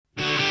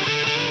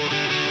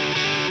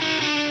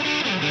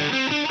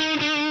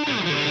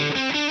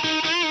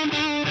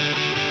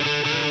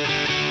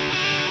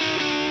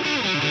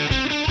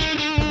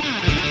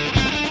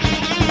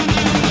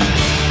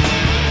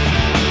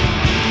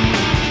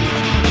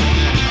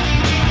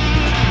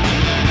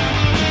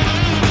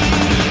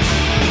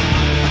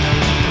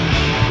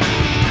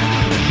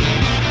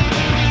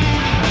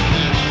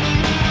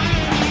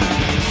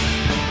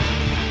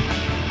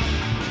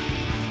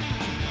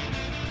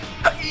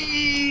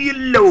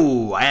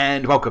Hello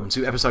and welcome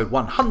to episode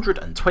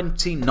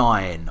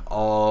 129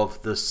 of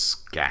The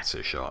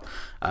Scattershot.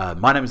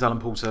 My name is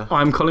Alan Porter.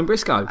 I'm Colin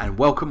Briscoe. And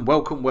welcome to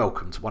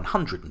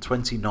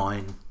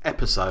 129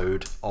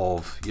 episode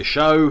of your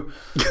show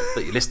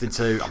that you're listening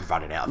to. I'm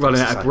running out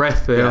of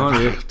breath there,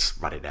 aren't you?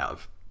 Just running out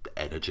of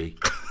energy.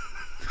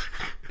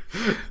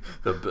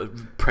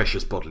 The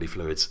precious bodily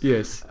fluids.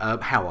 Yes.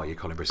 How are you,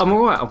 Colin Briscoe? I'm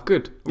alright, I'm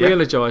good. Yeah?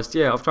 Re-energised,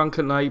 yeah. I've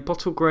drunken a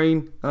bottle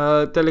green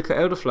delicate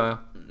elderflower.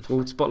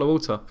 Bottle of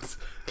water.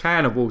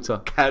 Can of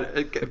water.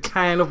 A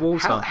can of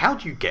water. How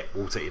do you get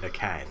water in a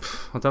can?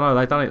 I don't know,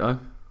 they've done it though.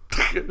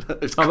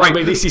 I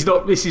mean, this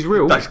is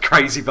real. Those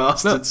crazy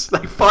bastards. No.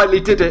 They finally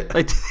did it.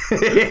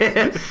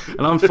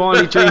 And I'm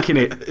finally drinking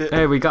it.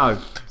 There we go.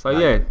 So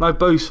yeah, no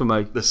booze for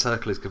me. The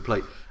circle is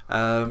complete.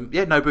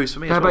 No booze for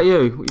me. How about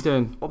you? What are you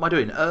doing? What am I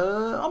doing?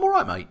 I'm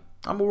alright, mate.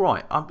 I'm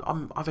alright.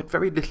 I've had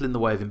very little in the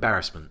way of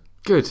embarrassment.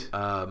 Good.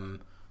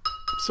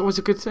 It's always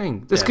a good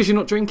thing. That's because you're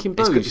not drinking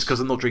booze. It's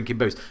because I'm not drinking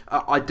booze.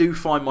 I do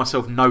find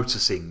myself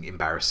noticing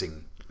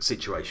embarrassing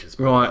situations.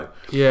 Right,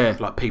 yeah.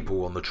 Like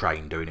people on the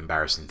train doing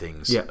embarrassing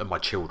things. Yeah. And my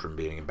children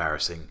being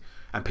embarrassing.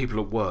 And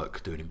people at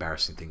work doing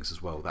embarrassing things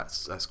as well.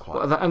 That's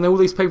quite... And all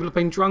these people have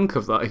been drunk,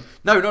 have they?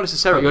 No, not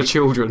necessarily. Like your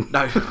children?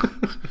 No.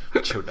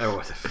 Children,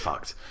 they're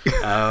fucked.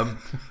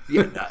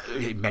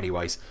 In many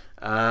ways.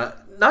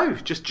 No,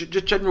 just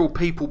general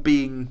people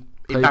being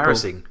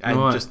embarrassing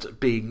and just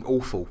being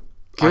awful.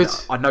 Good.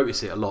 I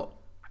notice it a lot.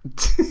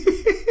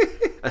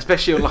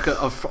 Especially on like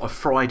a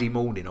Friday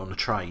morning on a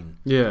train.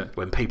 Yeah.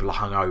 When people are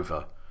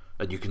hungover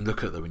and you can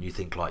look at them and you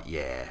think like,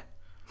 yeah,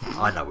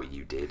 I know what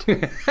you did.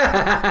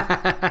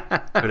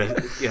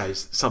 But,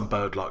 some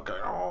bird like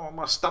going, oh,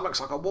 my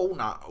stomach's like a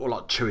walnut, or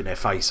like chewing their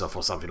face off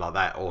or something like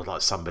that, or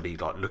like somebody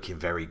like looking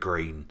very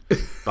green.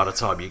 By the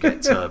time you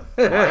get to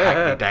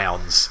Hackney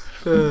Downs,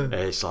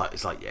 it's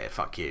like yeah,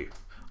 fuck you.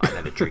 I ain't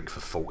had a drink for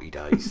 40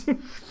 days.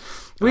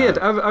 We had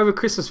over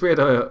Christmas. We had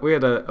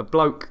a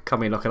bloke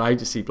come in, like an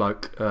agency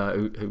bloke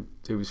who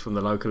was from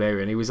the local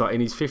area, and he was like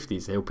in his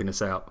 50s helping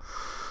us out.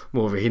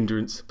 More of a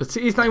hindrance, but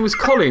his name was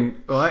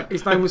Colin, right?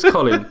 His name was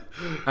Colin,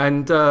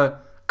 and I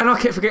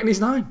kept forgetting his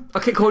name. I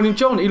kept calling him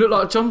John. He looked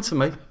like a John to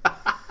me,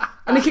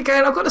 and he kept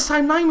going, "I've got the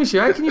same name as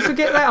you. How can you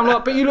forget that?" I'm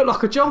like, "But you look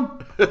like a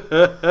John."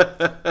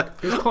 That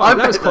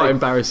was quite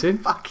embarrassing.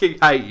 Fucking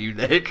hate you,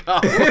 Nick. I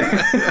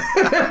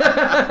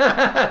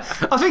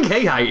think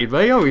he hated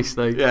me,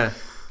 obviously. Yeah.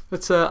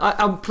 But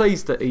I'm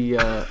pleased that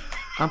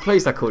I'm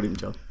pleased I called him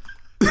John.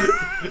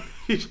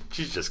 You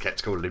just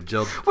kept calling him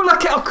John. Well, I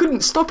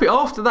couldn't stop it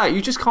after that.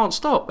 You just can't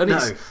stop. And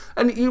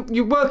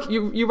you're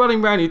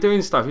running around, you're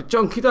doing stuff.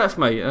 John, can you do that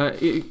for me?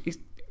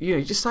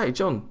 You just say it,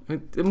 John.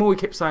 The more he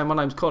kept saying my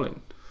name's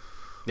Colin.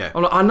 Yeah.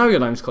 I'm like, I know your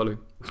name's Colin,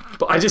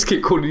 but I just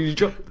keep calling you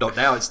John. Not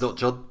now. It's not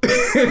John.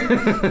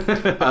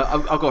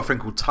 I've got a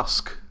friend called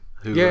Tusk.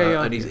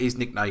 And his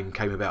nickname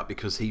came about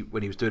because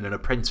when he was doing an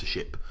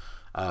apprenticeship.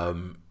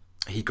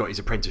 He got his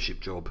apprenticeship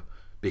job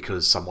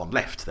because someone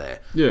left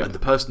there. Yeah. And the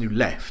person who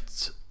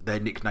left, their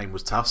nickname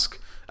was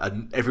Tusk.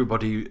 And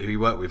everybody who he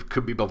worked with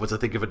couldn't be bothered to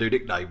think of a new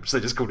nickname, so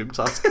they just called him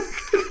Tusk.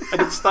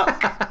 And it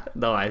stuck.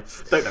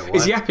 Nice. Don't know why.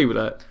 Is he happy with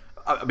that?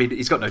 I mean,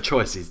 he's got no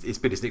choice. It's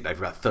been his nickname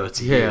for about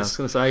 30 years. Yeah, I was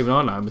going to say, even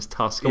I know him as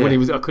Tusk. Yeah.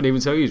 I couldn't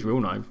even tell you his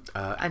real name.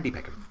 Andy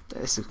Peckham.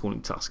 Let's just call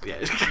him Tusk. Yeah.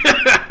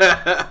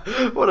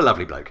 What a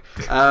lovely bloke.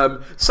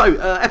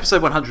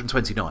 Episode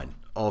 129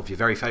 of your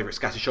very favourite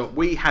Scattershot.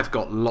 We have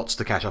got lots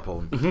to catch up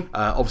on. Mm-hmm.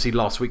 Obviously,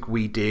 last week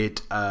we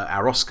did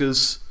our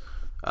Oscars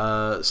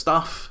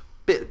stuff.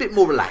 Bit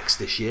more relaxed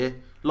this year.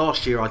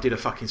 Last year I did a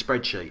fucking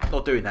spreadsheet.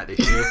 Not doing that this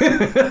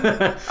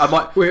year.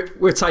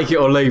 We'll take it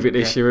or leave it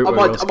this year.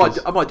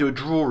 I might do a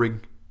drawing.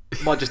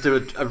 I might just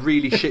do a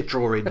really shit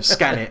drawing,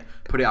 scan it,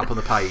 put it up on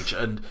the page,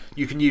 and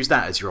you can use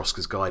that as your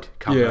Oscars guide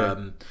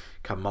come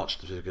March.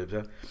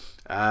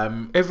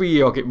 Every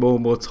year I get more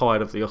and more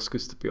tired of the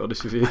Oscars, to be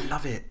honest with you. I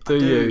love it. Do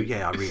you?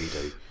 Yeah, I really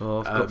do.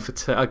 Oh,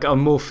 I'm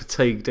more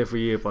fatigued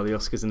every year by the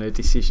Oscars and their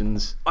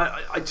decisions.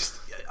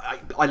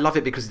 I love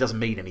it because it doesn't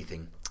mean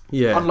anything.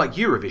 Yeah. Unlike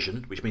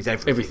Eurovision, which means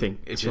everything.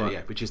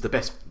 Right. Which is the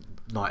best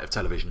night of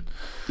television.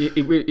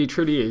 It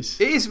truly is.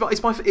 It is.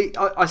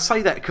 I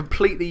say that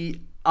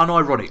completely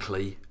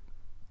unironically.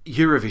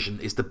 Eurovision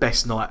is the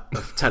best night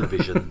of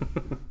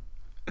television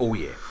all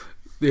year.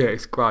 Yeah,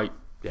 it's great.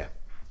 Yeah.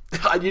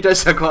 You don't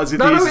sound quite as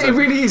No, it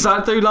really is.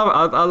 I do love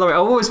it. I love it. I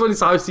always wanted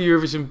to host the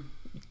Eurovision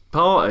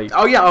party.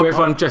 Oh yeah, where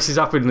everyone dresses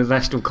up in the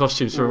national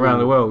costumes from around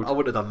the world. I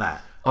would have done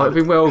that. It'd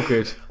been well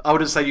good. I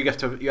would have said you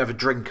have a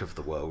drink of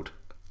the world.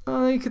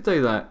 Oh, you could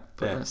do that,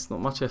 but that's not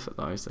much effort,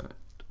 though, is it?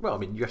 Well, I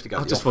mean, you have to go.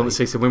 I just want to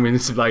see some women in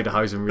some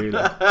lederhosen, really.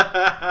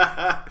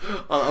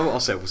 I'll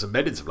settle for some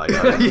men in some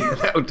lederhosen. Yeah,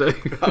 that'll do.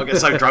 I'll get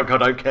so drunk I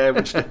don't care,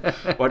 which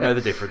won't know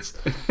the difference.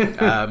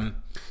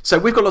 So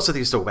we've got lots of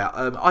things to talk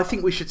about. I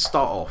think we should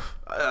start off,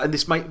 and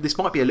this might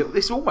be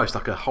this is almost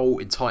like a whole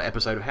entire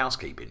episode of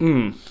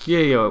housekeeping.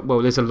 Yeah.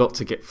 Well, there's a lot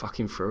to get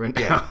fucking through, isn't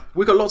there? Yeah,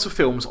 we've got lots of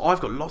films. I've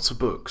got lots of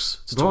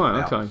books to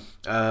talk about.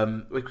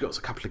 Okay. We've got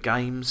a couple of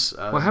games.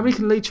 Well, how many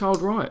can Lee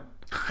Child write?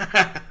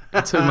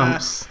 2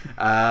 months.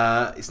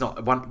 It's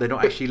not one. They're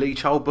not actually Lee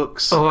Child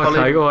books. Oh, okay,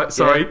 Colin. all right,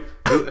 sorry.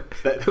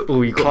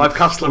 Oh, you got Clive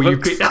Cussler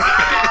books. No,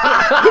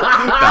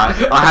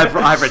 I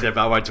have read them,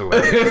 but I won't talk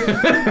about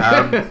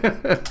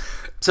it.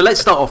 So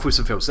let's start off with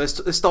some films. So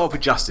let's start off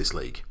with Justice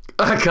League.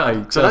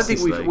 Okay, So I don't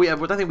think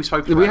we've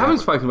spoken. We haven't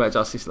spoken about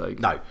Justice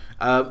League. No.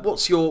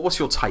 What's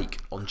your take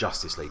on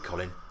Justice League,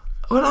 Colin?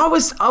 Well, I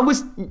was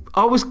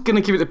going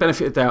to give it the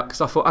benefit of the doubt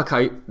because I thought,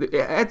 okay,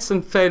 it had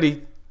some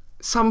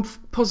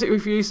positive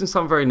reviews and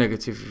some very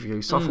negative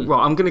reviews. So I thought,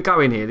 right, I'm going to go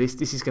in here.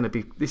 This is going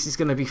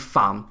to be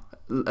fun.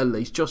 At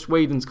least Joss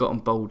Whedon's got on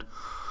board.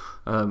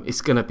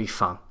 It's going to be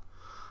fun.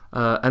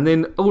 And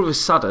then all of a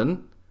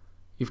sudden,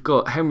 you've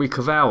got Henry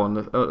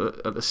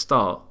Cavill at the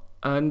start.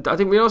 And I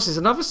didn't realise there's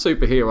another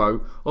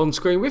superhero on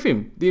screen with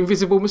him, the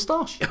Invisible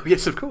Moustache. Oh,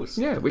 yes, of course.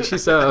 Yeah, which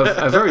is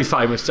a very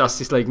famous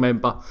Justice League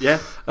member. Yeah.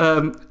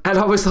 And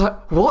I was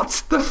like,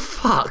 what the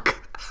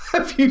fuck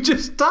have you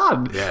just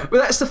done? Yeah. Well,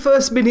 that's the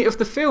first minute of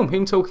the film,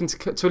 him talking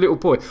to a little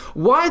boy.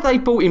 Why they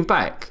brought him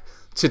back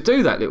to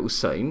do that little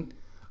scene,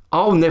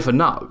 I'll never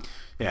know.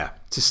 Yeah.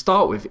 To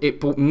start with, it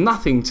brought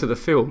nothing to the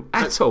film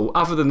at all,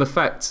 other than the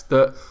fact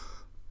that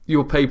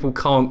your people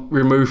can't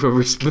remove a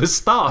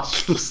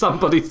moustache from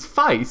somebody's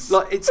face.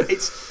 Like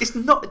it's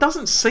not. It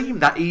doesn't seem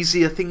that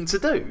easy a thing to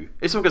do.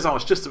 It's not because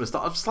it's just a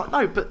moustache. I'm just like,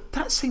 no, but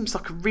that seems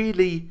like a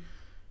really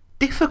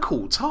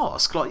difficult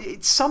task. Like,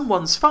 it's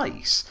someone's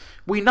face.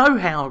 We know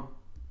how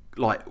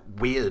like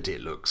weird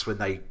it looks when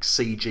they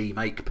CG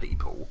make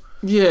people.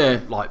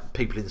 Yeah, like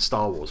people in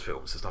Star Wars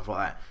films and stuff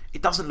like that.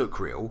 It doesn't look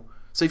real.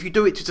 So if you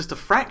do it to just a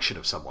fraction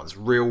of someone's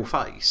real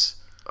face.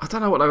 I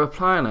don't know what they were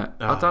playing at.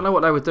 I don't know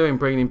what they were doing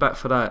bringing him back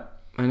for that.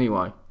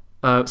 Anyway.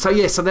 So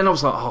then I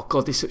was like, oh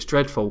God, this looks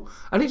dreadful.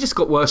 And it just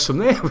got worse from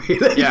there,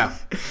 really. Yeah.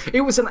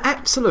 It was an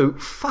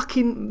absolute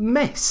fucking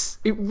mess.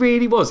 It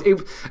really was.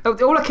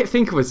 All I kept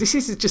thinking was, this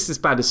is just as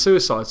bad as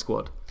Suicide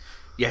Squad.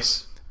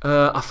 Yes.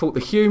 I thought the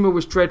humour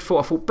was dreadful.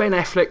 I thought Ben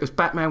Affleck as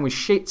Batman was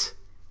shit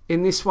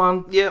in this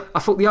one. Yeah. I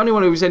thought the only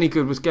one who was any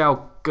good was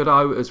Gal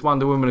Gadot as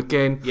Wonder Woman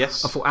again.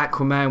 Yes. I thought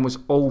Aquaman was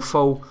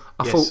awful.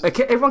 I thought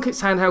everyone kept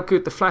saying how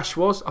good the Flash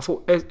was. I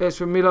thought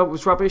Ezra Miller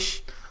was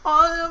rubbish.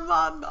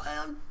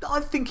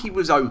 I think he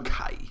was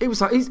okay. It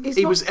was like and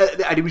he was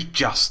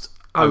just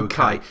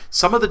okay.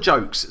 Some of the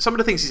jokes, some of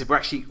the things he said were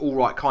actually all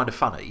right, kind of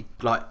funny.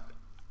 Like,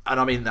 and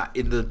I mean that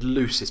in the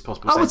loosest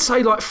possible sense. I would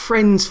say like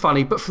Friends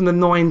funny, but from the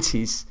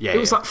 90s. Yeah, it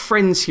was like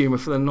Friends humour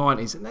from the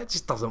 90s, and that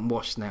just doesn't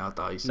wash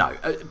nowadays. No,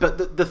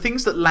 but the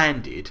things that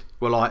landed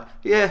were like,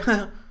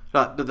 yeah,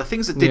 like the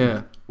things that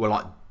didn't were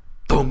like,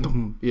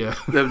 boom. Yeah.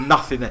 There was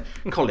nothing there.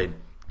 Colin,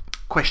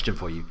 question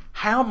for you: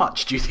 how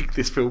much do you think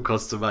this film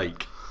cost to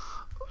make?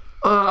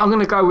 I'm going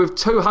to go with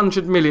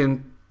 $200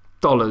 million.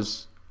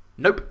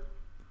 Nope.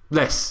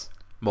 Less.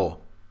 More.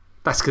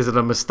 That's because of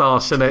the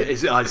moustache, isn't it?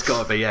 It's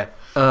got to be, yeah.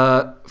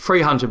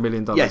 $300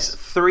 million. Yes,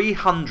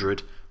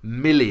 $300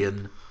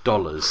 million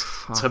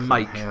to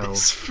make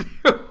this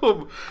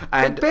film.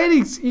 And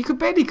you could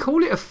barely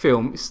call it a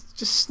film. It's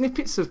just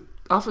snippets of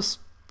other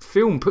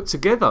film put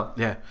together.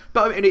 Yeah.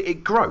 But I mean,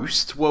 it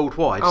grossed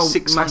worldwide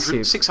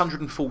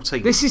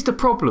 614. This is the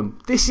problem.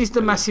 This is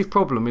the massive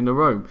problem in the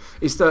room.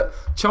 Is that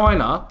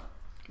China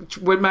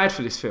went mad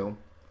for this film.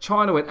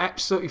 China went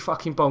absolutely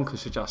fucking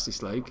bonkers for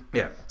Justice League.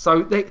 Yeah.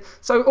 So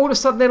all of a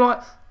sudden they're like,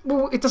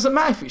 well, it doesn't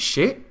matter if it's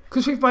shit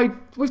because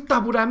we've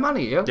doubled our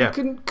money here. Yeah.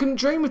 We couldn't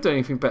dream of doing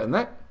anything better than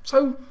that.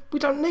 So we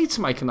don't need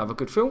to make another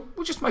good film.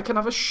 We'll just make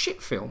another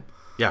shit film.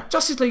 Yeah.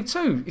 Justice League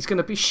 2 is going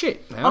to be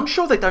shit now. I'm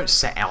sure they don't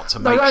set out to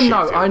make shit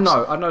films. I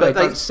know they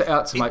don't set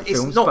out to make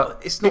films, but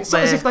it's not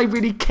as if they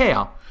really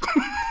care.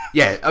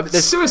 Yeah, I mean,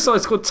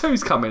 Suicide Squad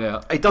 2's coming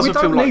out. It doesn't we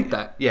don't feel need like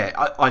that. Yeah,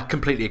 I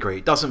completely agree.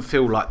 It doesn't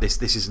feel like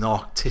this is an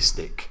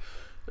artistic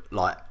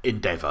like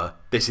endeavour.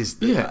 This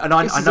is and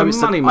I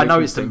know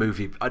it's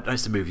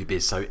the movie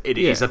biz, so it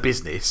is a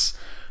business.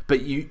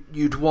 But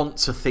you'd want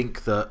to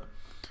think that,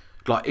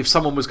 like, if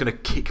someone was going to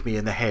kick me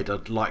in the head,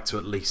 I'd like to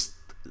at least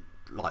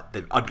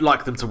I'd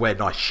like them to wear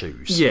nice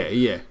shoes. Yeah.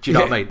 Do you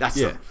know what I mean? That's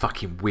a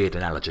fucking weird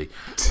analogy,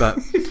 but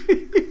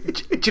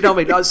do you know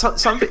what I mean?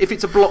 Like, if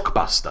it's a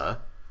blockbuster,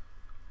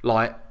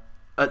 like,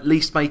 at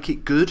least make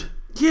it good.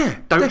 Yeah,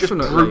 don't definitely.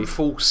 just brute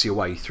force your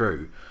way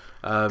through.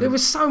 There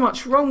was so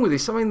much wrong with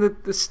this. I mean, the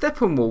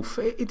Steppenwolf,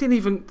 it didn't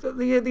even the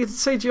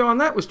CGI on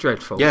that was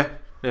dreadful. Yeah.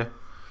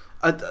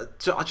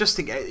 I just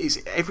think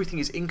everything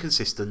is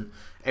inconsistent.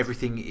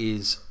 Everything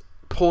is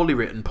poorly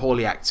written,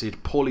 poorly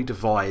acted, poorly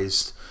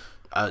devised.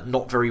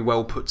 Not very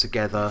well put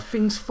together.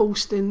 Things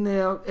forced in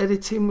there.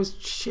 Editing was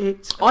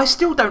shit. I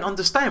still don't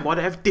understand why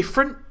they have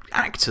different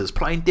actors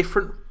playing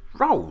different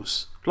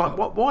roles. Like,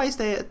 why is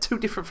there 2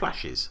 different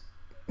Flashes?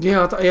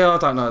 Yeah, I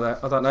don't know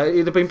that. I don't know.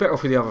 It'd have been better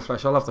off with the other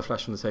Flash. I love the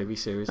Flash from the TV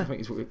series. I think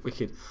he's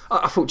wicked.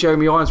 I thought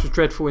Jeremy Irons was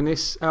dreadful in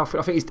this. Alfred,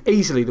 I think he's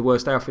easily the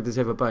worst Alfred there's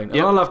ever been. And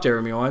I love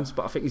Jeremy Irons,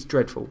 but I think he's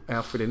dreadful,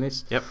 Alfred, in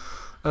this. Yep.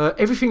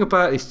 Everything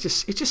about this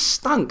just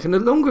stunk, and the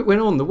longer it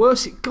went on, the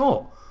worse it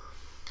got.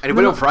 And it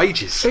went on for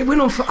ages. It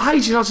went on for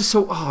ages, and I just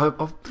thought, I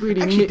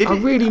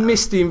really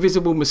missed the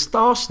invisible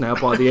moustache now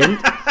by the end.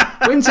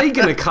 When's he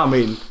going to come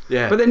in?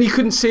 Yeah. But then you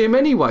couldn't see him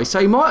anyway, so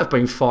he might have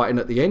been fighting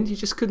at the end. You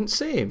just couldn't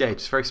see him. Yeah,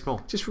 just very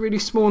small. Just really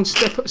small and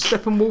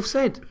Steppenwolf's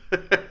head.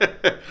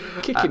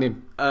 Kicking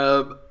him.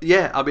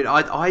 Yeah, I mean,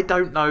 I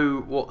don't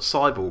know what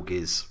Cyborg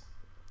is.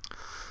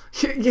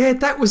 Yeah,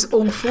 that was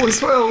awful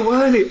as well,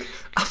 weren't it?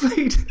 I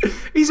mean,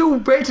 he's all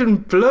red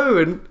and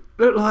blue and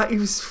looked like he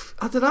was,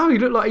 I don't know, he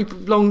looked like he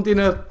belonged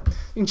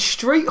in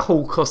Street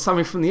Hawk or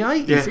something from the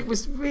 80s. Yeah. It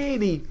was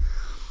really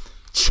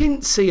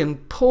chintzy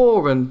and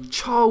poor and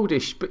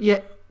childish, but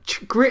yet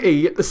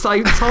gritty at the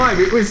same time.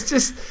 It was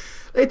just,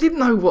 they didn't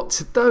know what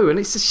to do. And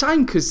it's a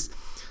shame because,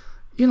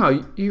 you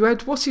know, you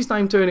had, what's his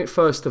name doing it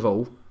first of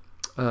all?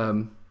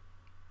 Who's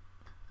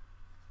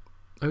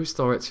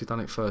the director who done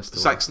it first of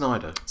all?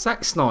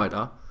 Zack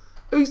Snyder,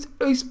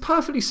 who's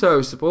perfectly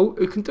serviceable,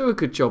 who can do a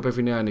good job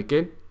every now and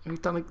again. Who's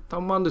done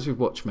wonders with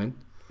Watchmen.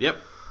 Yep.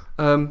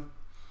 And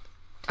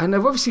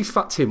they've obviously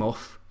fucked him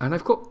off, and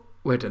they've got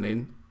Whedon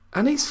in,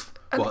 and he's...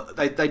 Well,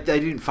 they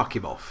didn't fuck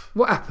him off.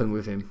 What happened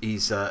with him?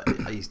 His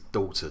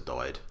daughter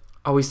died.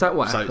 Oh, is that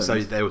what happened?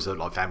 So there was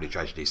a family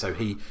tragedy. So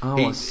he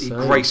see.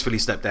 gracefully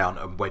stepped down,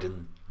 and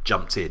Whedon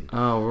jumped in.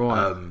 Oh,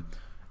 right.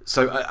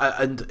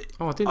 I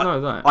didn't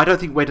know that. I don't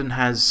think Whedon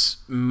has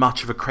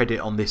much of a credit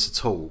on this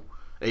at all.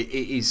 It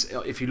is,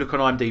 if you look on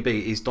IMDb,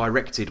 it is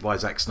directed by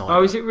Zack Snyder.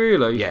 Oh, is it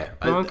really? Yeah.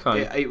 Oh,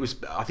 okay. It was.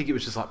 I think it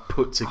was just like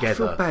put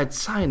together. I feel bad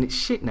saying it's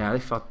shit now.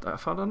 If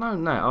I'd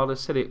known that, I'd have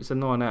said it was a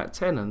 9 out of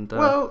 10. And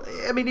well,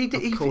 I mean,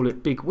 he call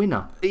it big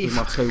winner. In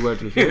my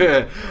 2-word review.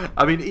 Yeah.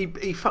 I mean,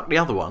 he fucked the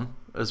other one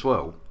as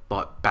well,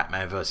 like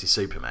Batman versus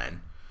Superman.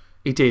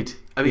 He did.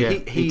 I mean, yeah,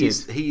 he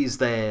is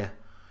there.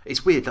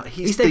 It's weird. Like,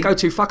 he's their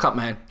go-to fuck-up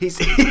man. He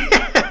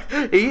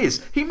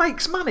is. He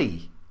makes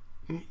money.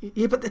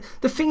 Yeah, but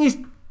the thing is,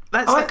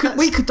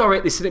 we could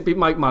direct this and it'd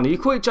make money. You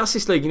call it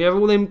Justice League and you have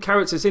all them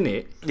characters in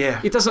it. Yeah.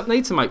 It doesn't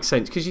need to make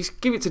sense because you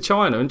give it to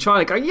China and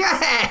China go,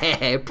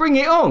 yeah, bring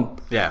it on.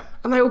 Yeah.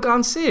 And they all go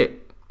and see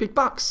it. Big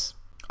bucks.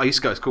 I used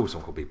to go to school with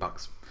someone called Big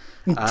Bucks.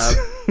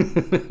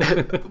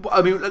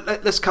 I mean,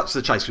 let's cut to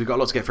the chase. We've got a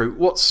lot to get through.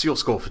 What's your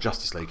score for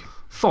Justice League?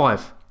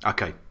 5.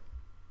 Okay.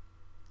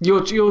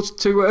 Your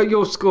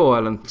score,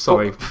 Alan.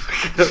 Sorry.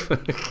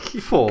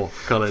 4,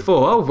 Colin.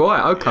 4. Oh,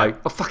 right. Okay.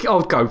 Oh, fuck it.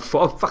 I'll go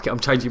 4. Oh, fuck it. I'm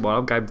changing mine.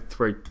 I'm going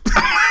 3.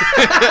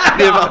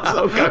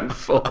 I'll go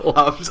 4.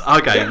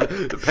 Okay.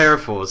 Pair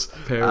of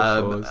 4s. Pair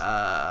of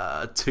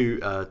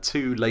 4s.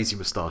 Two lazy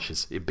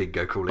moustaches in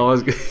bingo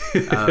calling.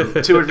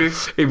 2 review.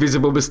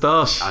 Invisible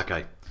moustache.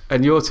 Okay.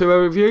 And your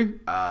 2 review?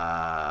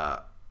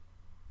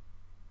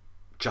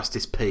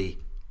 Justice P.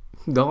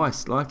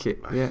 Nice, like it.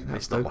 Yeah,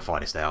 it's not my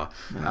finest hour.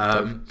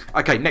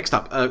 Okay, next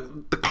up, the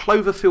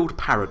Cloverfield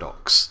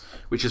Paradox,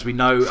 which, as we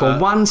know,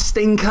 from one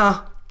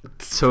stinker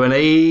to an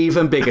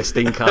even bigger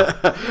stinker.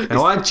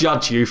 Now, I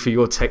judge you for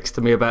your text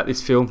to me about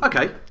this film.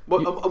 Okay,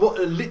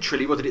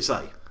 literally, what did it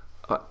say?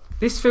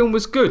 This film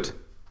was good.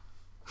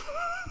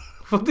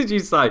 What did you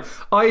say?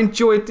 I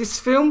enjoyed this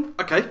film.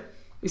 Okay.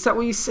 Is that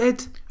what you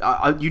said?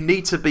 You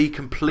need to be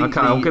completely.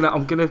 Okay,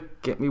 I'm gonna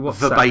get me what's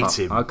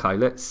verbatim. Okay,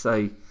 let's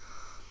say.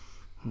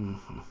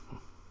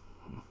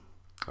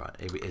 Right,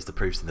 here's the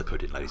proofs in the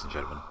pudding, ladies and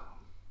gentlemen.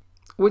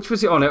 Which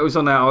was it on? It was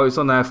on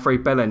our Free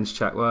Bellends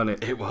chat, weren't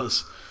it? It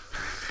was.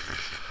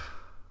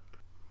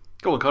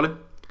 Go on, Colin.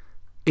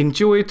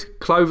 Enjoyed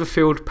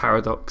Cloverfield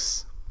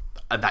Paradox.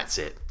 And that's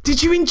it.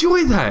 Did you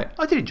enjoy that?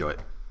 I did enjoy it.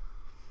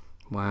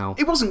 Wow.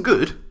 It wasn't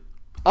good.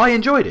 I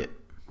enjoyed it.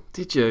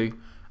 Did you?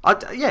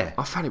 Yeah.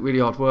 I found it really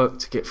hard work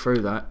to get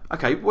through that.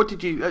 Okay, what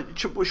did you...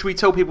 should we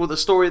tell people what the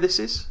story of this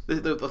is?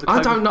 I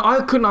don't know.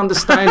 I couldn't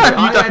understand it.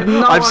 I had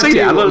no I've seen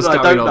idea it. what was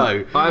going on.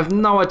 Know. I have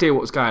no idea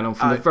what was going on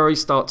from the very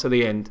start to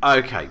the end.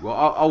 Okay, well,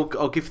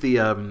 I'll give the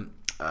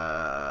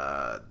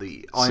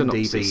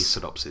IMDb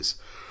synopsis.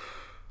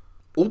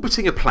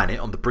 Orbiting a planet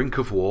on the brink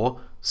of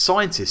war,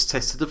 scientists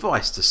test a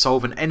device to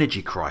solve an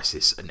energy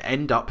crisis and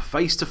end up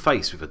face to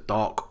face with a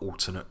dark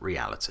alternate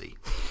reality.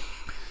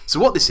 So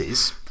what this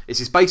is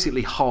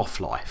basically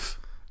Half-Life.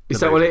 Is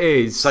that what it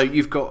is? So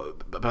you've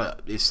got,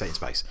 but it's set in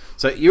space.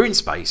 So you're in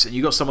space and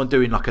you've got someone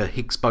doing like a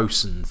Higgs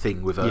boson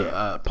thing with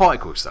a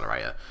particle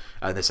accelerator,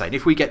 and they're saying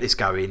if we get this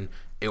going,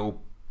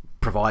 it'll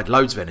provide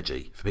loads of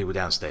energy for people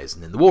downstairs,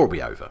 and then the war will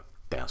be over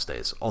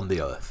downstairs on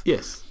the Earth.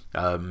 Yes.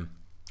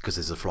 Because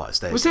there's a flight of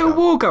stairs. Was there a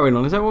war going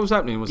on? Is that what was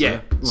happening?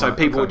 Yeah. Right, so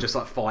people were just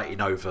like fighting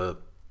over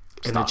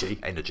energy,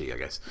 I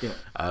guess. Yeah.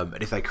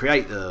 And if they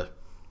create the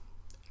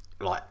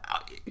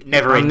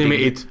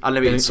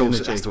unlimited source,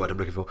 energy. that's the word I'm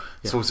looking for.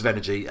 Yeah. Source of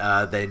energy,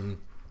 then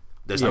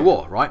there's no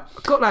war, right?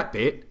 Got that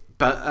bit.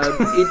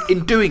 But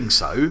in doing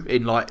so,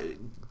 in like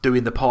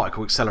doing the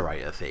particle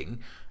accelerator thing,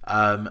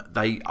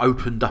 they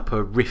opened up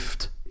a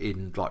rift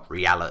in like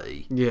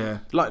reality. Yeah.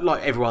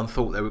 Like everyone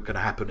thought they were going to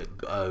happen at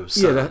like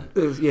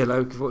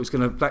what was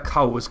going to black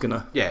hole was going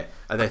to. Yeah,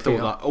 and they thought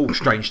like all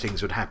strange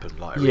things would happen,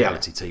 like a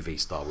reality TV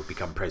star would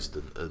become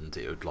president and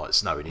it would like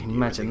snow in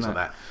India and things like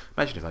that.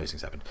 Imagine if those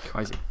things happened.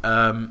 Crazy.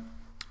 And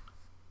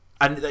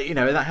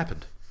that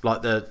happened.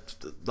 Like the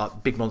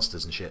big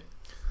monsters and shit.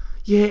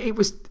 Yeah, it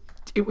was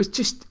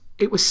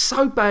it was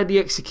so badly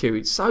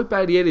executed, so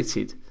badly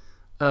edited.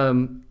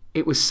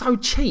 It was so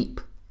cheap.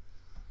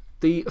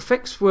 The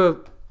effects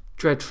were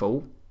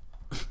dreadful.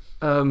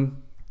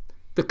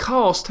 The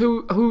cast,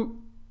 who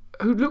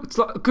looked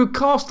like a good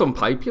cast on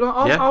paper, you're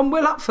like, I'm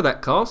well up for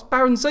that cast.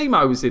 Baron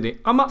Zemo was in it.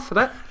 I'm up for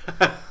that.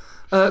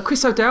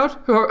 Chris O'Dowd,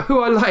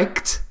 who I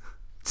liked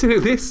to do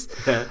this,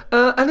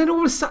 and then all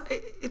of a sudden,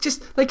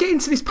 they get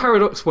into this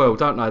paradox world,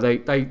 don't they?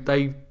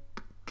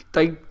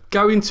 They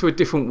go into a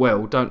different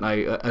world, don't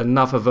they?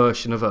 Another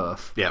version of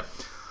Earth. Yeah.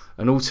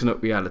 An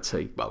alternate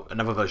reality. Well,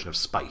 another version of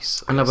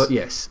space.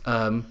 Yes.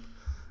 And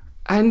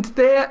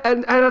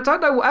I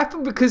don't know what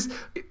happened, because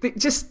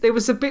there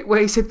was a bit where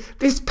he said,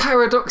 "This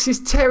paradox is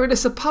tearing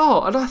us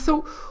apart," and I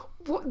thought,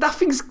 what?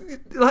 Nothing's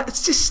like,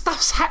 it's just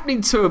stuff's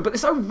happening to him, but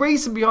there's no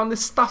reason behind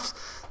this stuff's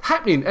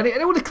happening, and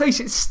all the cliches,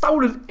 it's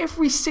stolen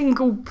every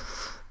single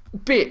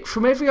bit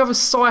from every other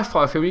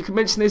sci-fi film. You can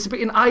mention there's a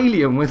bit in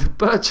Alien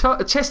with a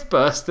chest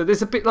burster.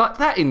 There's a bit like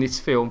that in this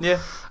film. Yeah.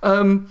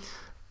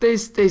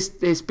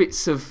 There's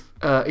bits of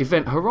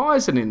Event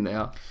Horizon in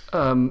there.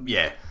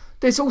 Yeah.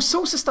 There's all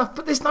sorts of stuff,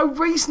 but there's no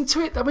reason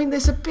to it. I mean,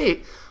 there's a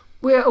bit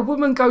where a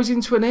woman goes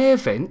into an air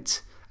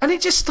vent and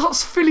it just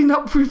starts filling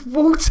up with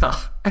water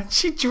and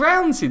she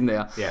drowns in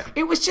there. Yeah.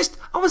 It was just,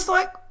 I was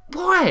like,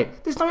 why?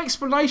 There's no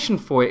explanation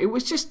for it. It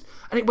was just,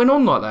 and it went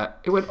on like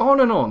that. It went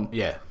on and on.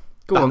 Yeah.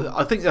 Go on.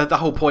 I think the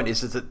whole point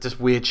is that just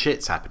weird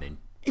shit's happening.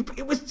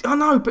 It was, I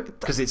know, but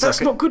it's that's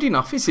like not good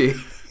enough, is it?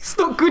 It's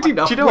not good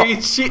enough. Do you know what?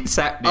 Weird shit's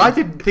happening. I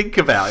didn't think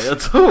about it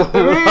at all.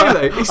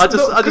 Really? It's I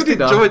just not good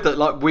enough. enjoyed that,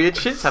 like, weird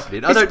shit's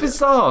happening. It's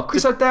bizarre.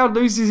 Chris O'Dowd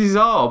loses his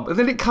arm and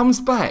then it comes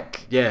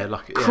back. Yeah,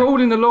 like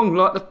Crawling along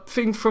like the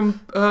thing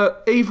from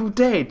Evil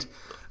Dead.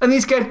 And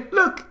he's going,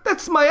 "Look,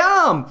 that's my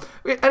arm."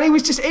 And he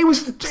was. Sorry. No.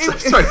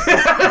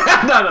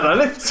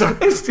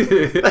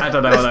 I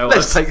don't know what that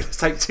was. Let's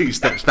take 2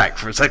 steps back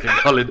for a second,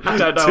 Colin. I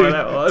don't know what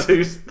that was.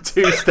 Two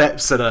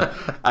steps and an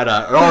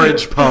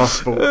orange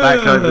passport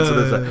back over to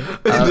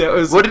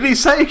the. What did he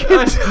say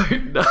again? I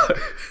don't know.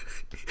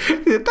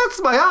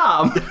 That's my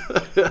arm.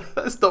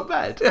 That's not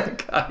bad.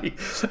 Okay.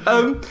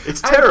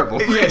 It's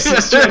terrible. Yes,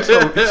 it's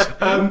dreadful.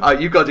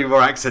 You've got to do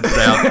more accents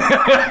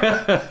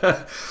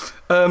now.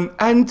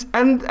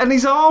 And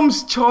his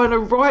arm's trying to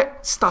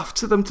write stuff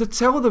to them to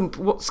tell them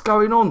what's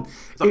going on.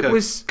 Like it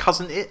was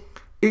Cousin It.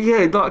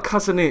 Yeah, like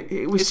Cousin It.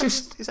 It was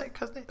is that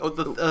Cousin It or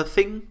the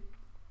Thing?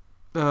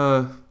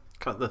 No,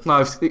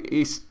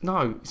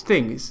 it's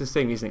Thing. It's the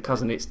Thing, isn't it?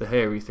 Cousin It's the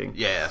hairy thing.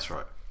 Yeah, that's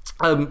right.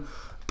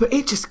 But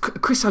it just,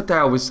 Chris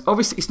O'Dowd was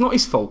obviously, it's not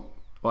his fault,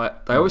 right?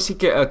 They obviously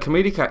get a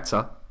comedic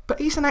actor, but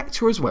he's an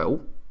actor as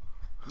well.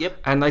 Yep.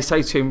 And they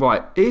say to him,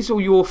 right, here's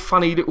all your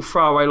funny little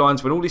throwaway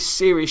lines. When all this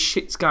serious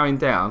shit's going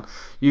down,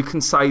 you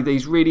can say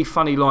these really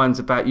funny lines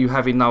about you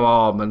having no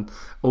arm and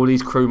all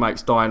these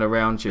crewmates dying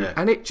around you. Yeah.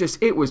 And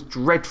it was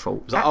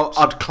dreadful.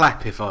 I'd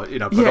clap if but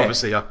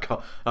obviously I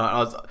can't.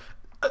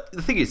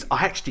 The thing is,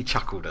 I actually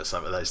chuckled at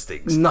some of those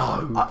things.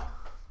 No.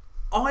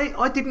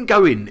 I didn't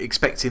go in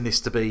expecting this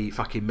to be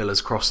fucking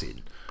Miller's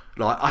Crossing.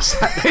 Like, I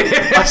sat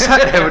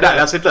there with that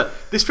and I said, look,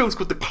 this film's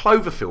called The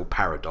Cloverfield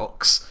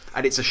Paradox,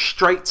 and it's a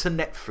straight to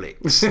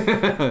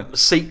Netflix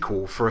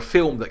sequel for a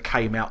film that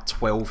came out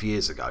 12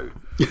 years ago.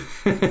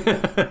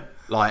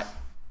 Like,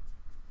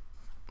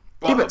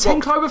 yeah, but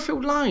 10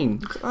 Cloverfield Lane,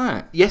 look at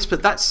that. Yes,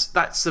 but that's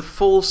the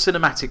full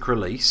cinematic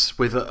release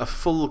with a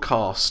full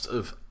cast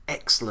of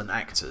excellent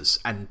actors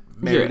and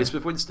Mary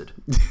Elizabeth Winstead.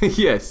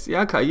 Yes,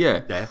 yeah, okay,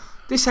 yeah. Yeah.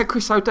 This had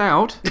Chris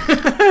O'Dowd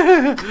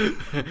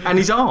and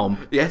his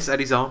arm. Yes,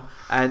 and his arm.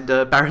 And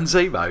Baron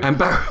Zemo. And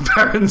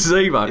Baron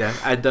Zemo. Yeah,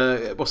 and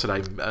what's her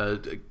name?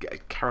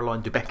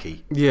 Caroline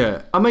Debicki.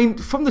 Yeah. I mean,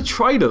 from the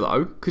trailer,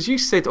 though, because you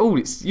said,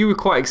 you were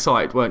quite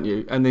excited, weren't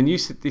you? And then you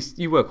said this,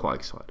 you were quite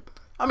excited.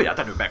 I mean, I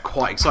don't know about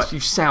quite excited. You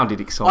sounded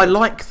excited. I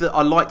liked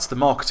the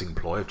marketing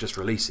ploy of just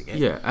releasing it.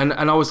 Yeah, and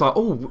I was like,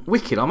 oh,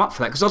 wicked, I'm up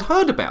for that. Because I'd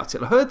heard about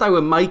it. I heard they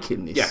were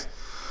making this. Yeah.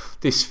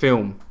 This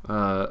film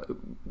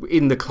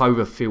in the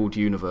Cloverfield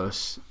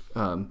universe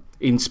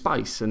in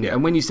space.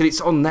 And when you said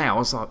it's on now, I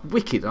was like,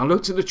 wicked. And I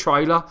looked at the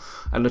trailer,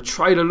 and the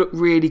trailer looked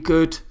really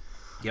good.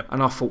 Yep.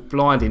 And I thought,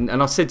 blinding.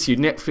 And I said to you,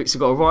 Netflix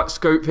have got a right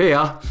scoop here.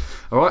 A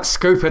right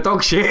scoop of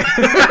dog shit.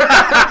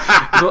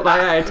 What they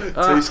had.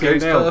 2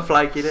 scoops per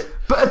flake in it.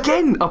 But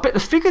again, I bet the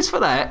figures for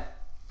that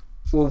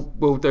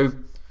will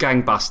do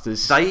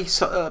gangbusters.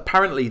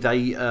 Apparently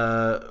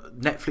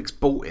Netflix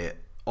bought it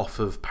off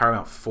of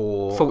Paramount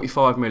for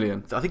 45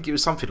 million. I think it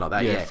was something like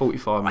that. Yeah,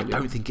 45 million. I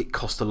don't think it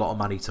cost a lot of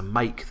money to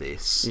make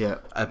this. Yeah.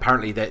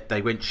 Apparently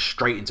they went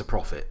straight into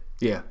profit.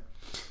 Yeah.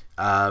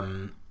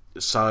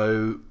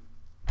 So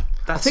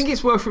I think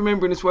it's worth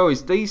remembering as well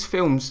is these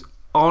films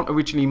aren't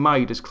originally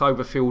made as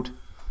Cloverfield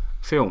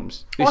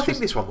films. I think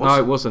this one was.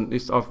 No, it wasn't.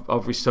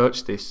 I've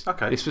researched this.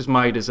 Okay. This was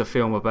made as a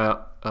film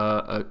about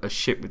a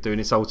ship doing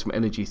this ultimate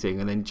energy thing,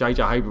 and then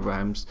J.J.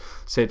 Abrams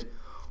said,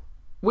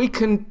 we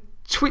can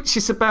twitch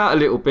this about a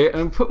little bit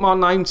and put my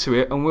name to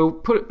it, and we'll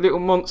put little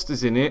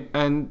monsters in it,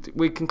 and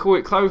we can call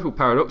it Cloverfield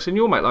Paradox, and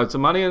you'll make loads of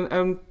money,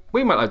 and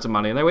we make loads of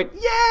money. And they went,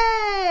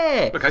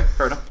 yeah! Okay,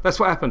 fair enough. That's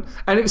what happened.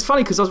 And it was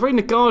funny because I was reading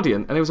The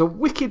Guardian and there was a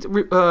wicked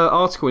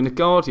article in The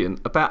Guardian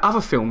about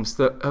other films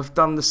that have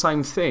done the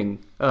same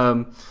thing.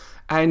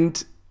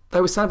 And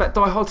they were saying about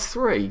Die Hard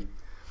 3.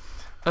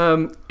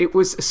 It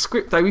was a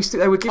script they were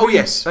giving. Oh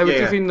yes, they were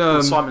giving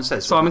Simon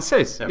Says. Simon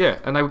Says, Yep. yeah,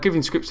 and they were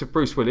giving scripts of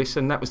Bruce Willis,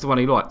 and that was the one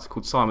he liked,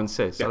 called Simon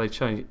Says. So Yep.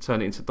 they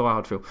turned it into Die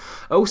Hard film.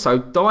 Also,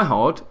 Die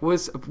Hard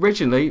was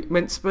originally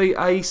meant to be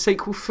a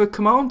sequel for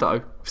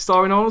Commando,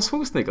 starring Arnold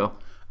Schwarzenegger.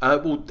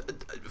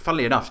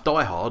 Funnily enough,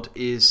 Die Hard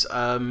is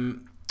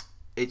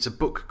it's a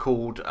book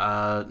called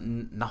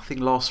Nothing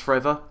Lasts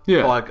Forever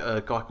by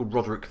a guy called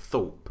Roderick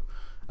Thorpe,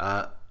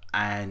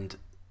 and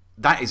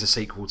that is a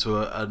sequel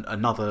to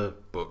another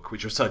book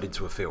which was turned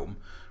into a film,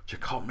 which I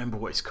can't remember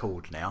what it's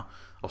called now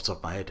off the top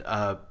of my head.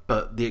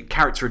 But the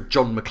character of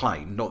John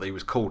McClane, not that he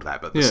was called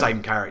that, but the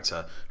same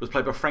character, was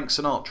played by Frank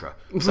Sinatra.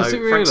 So it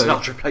really? Frank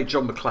Sinatra played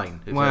John McClane,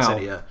 if Wow.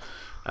 there's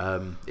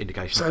any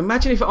indication. So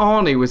imagine if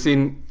Arnie was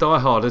in Die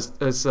Hard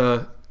as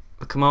a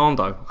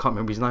commando. I can't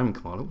remember his name in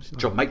Commando. What's his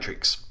name? John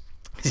Matrix.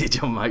 Is it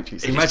John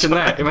Matrix? It is Imagine John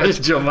that.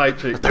 Imagine John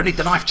Matrix. Don't need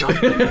the knife, John.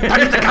 Don't need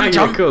the gun, Yeah,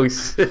 John. of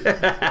course.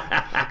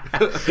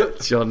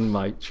 John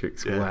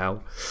Matrix. Yeah.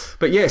 Wow.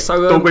 But yeah,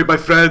 so Don't wait, my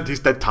friend.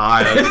 He's dead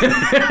tired.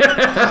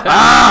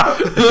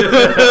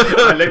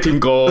 I let him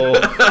go.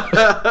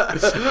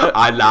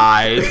 I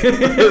lied.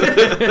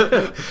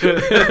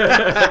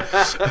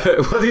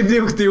 What did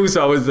Neil Steel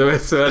say was the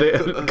best of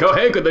it? Go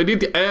ahead, because they need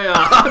the air.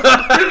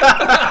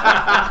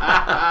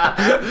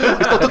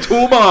 It's not the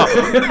tumor.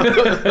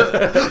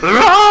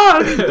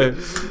 Run!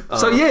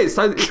 So yeah,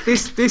 so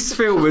this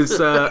film was.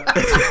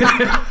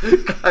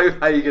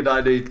 Copenhagen,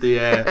 I need the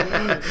air.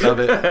 Love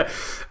it.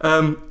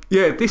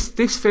 Yeah,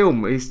 this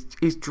film is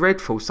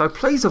dreadful. So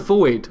please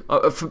avoid,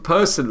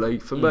 personally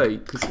for me,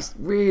 because it's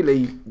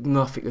really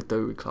nothing to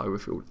do with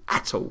Cloverfield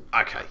at all.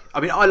 Okay. I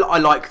mean, I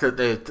like that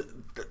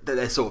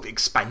they're sort of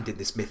expanding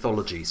this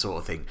mythology sort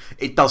of thing.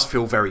 It does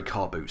feel very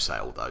car boot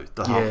sale though.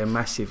 Yeah,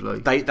 massively.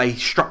 They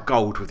struck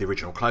gold with the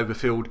original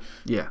Cloverfield.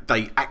 Yeah.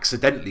 They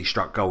accidentally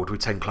struck gold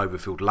with 10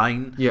 Cloverfield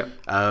Lane. Yeah.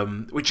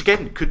 Which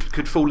again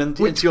could fall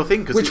into your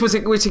thing.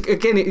 Which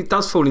again, it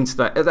does fall into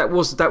that. That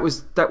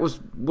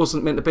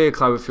wasn't meant to be a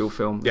Cloverfield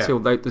film until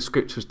the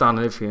script was done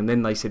and everything, and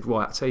then they said,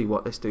 right, I'll tell you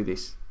what, let's do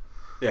this.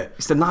 Yeah.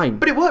 It's the name.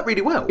 But it worked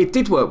really well. It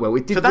did work well.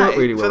 It did work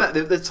really well. For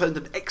that, they turned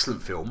an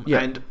excellent film Yeah.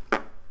 and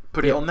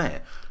put it on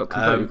there. I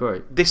completely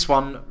agree. This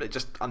one,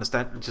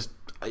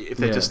 if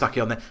they just stuck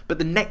it on there. But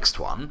the next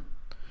one,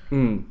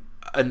 and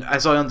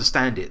as I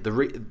understand it,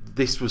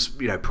 this was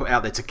put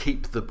out there to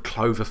keep the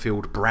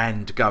Cloverfield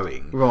brand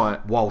going,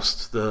 right?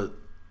 Whilst the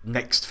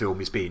next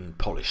film is being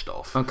polished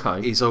off.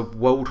 Okay. Is a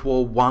World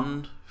War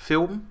I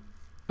film.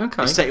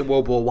 Okay. It's set in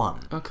World War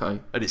One. Okay.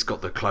 And it's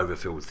got the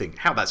Cloverfield thing.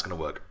 How that's going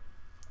to work,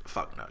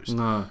 fuck knows.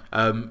 No.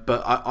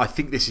 But I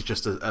think this is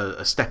just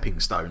a stepping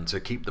stone to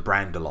keep the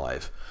brand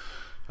alive.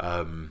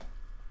 I'm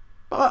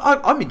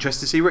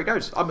interested to see where it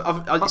goes.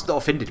 It's not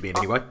offended me in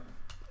any way.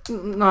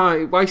 No,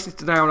 it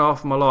wasted an hour and a half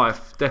of my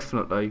life,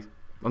 definitely.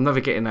 I'm never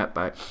getting that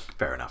back.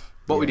 Fair enough.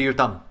 What would you have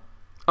done?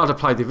 I'd have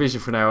played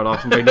Division for an hour and a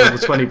half and been level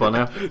 20 by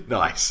now.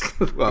 Nice.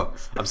 Well,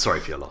 I'm sorry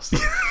for your loss. So,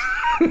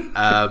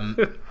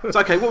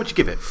 okay, what would you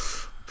give it?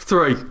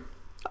 3.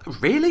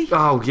 Really?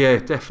 Oh, yeah,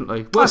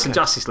 definitely. Worse than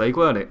Justice League,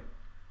 weren't it?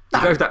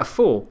 You gave that a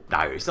 4. No,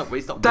 it's not.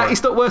 It's not. That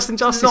is not worse than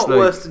Justice League. It's not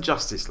worse than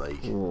Justice League.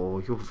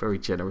 Oh, you're a very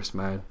generous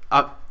man.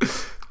 I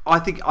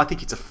think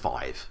it's a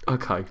 5.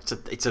 Okay.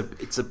 It's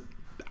a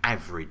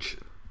average,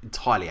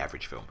 entirely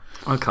average film.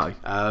 Okay.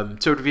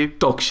 2 review.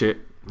 Dog shit.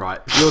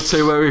 Right. Your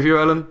 2 review,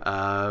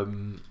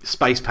 Ellen?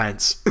 Space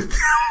Pants.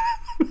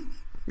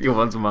 Your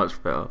one's much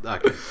better.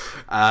 Okay.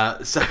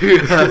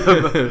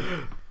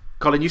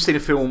 Colin, you've seen a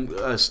film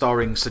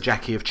starring Sir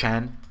Jackie of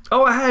Chan.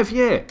 Oh, I have,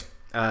 yeah.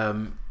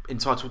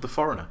 Entitled The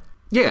Foreigner.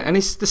 Yeah, and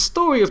it's the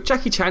story of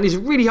Jackie Chan is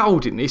really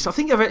old in this. I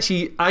think they've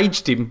actually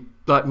aged him,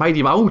 like made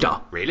him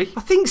older. Really?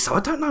 I think so. I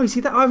don't know. Is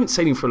he that? I haven't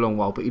seen him for a long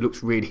while, but he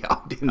looks really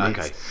old in this.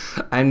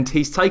 Okay. And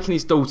he's taken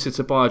his daughter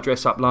to buy a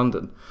dress up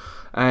London.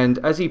 And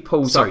as he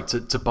pulls up...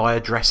 to buy a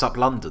dress up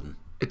London?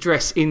 A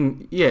dress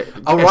in... Yeah.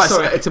 Oh, right.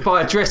 Sorry, to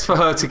buy a dress for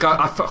her to go...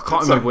 I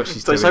can't remember what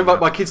she's doing. So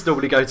my kids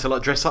normally go to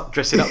like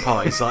dressing up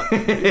parties. Like,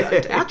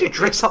 how do you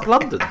dress up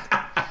London?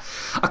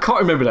 I can't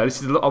remember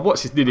that. I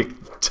watched this nearly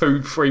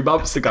 2-3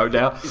 months ago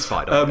now. It's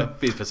fine. I'm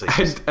being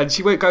facetious. And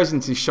she goes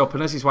into his shop,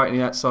 and as he's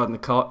waiting outside in the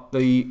car,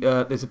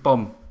 there's a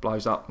bomb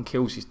blows up and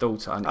kills his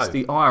daughter. And it's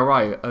the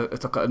IRA.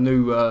 It's like a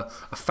new a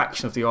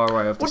faction of the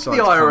IRA. What does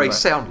the IRA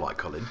sound like,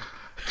 Colin?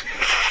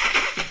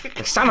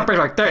 They sound a bit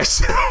like this.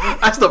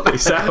 That's not bad.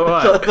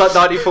 Like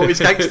 1940s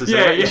gangsters.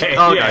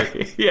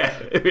 Yeah.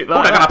 We're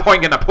going to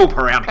point in the poop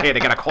around here to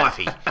get a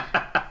coffee.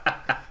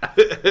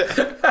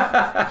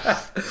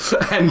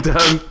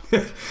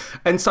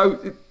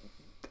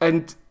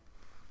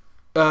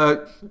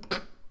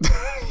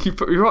 You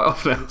put me right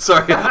off now.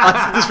 Sorry,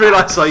 I just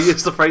realised I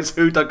used the phrase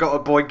 "who done got a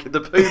boink in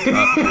the pooper," and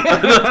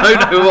I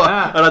don't know what,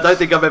 and I don't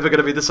think I'm ever going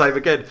to be the same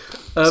again.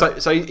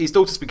 So his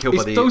daughter's been killed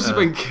by the His daughter's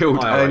been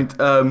killed, IRA.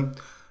 and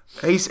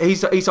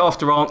He's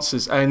after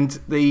answers, and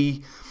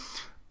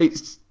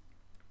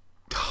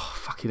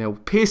fucking hell.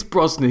 Pierce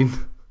Brosnan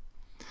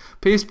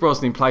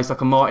plays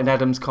like a Martin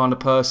Adams kind of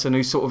person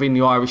who's sort of in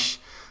the Irish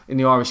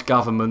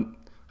government,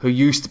 who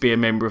used to be a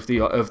member of the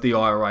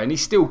IRA, and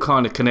he's still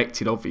kind of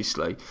connected,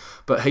 obviously,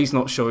 but he's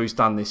not sure who's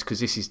done this because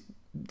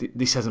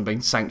this hasn't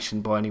been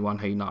sanctioned by anyone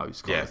he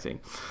knows, kind of thing.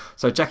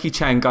 So Jackie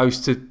Chan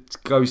goes to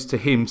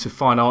him to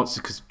find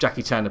answers because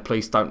Jackie Chan, the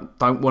police don't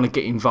want to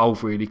get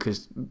involved really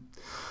because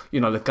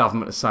the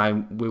government are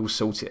saying we'll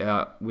sort it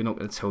out. We're not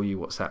going to tell you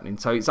what's happening.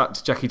 So it's up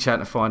to Jackie Chan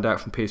to find out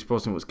from Pierce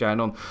Brosnan what's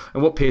going on.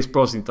 And what Pierce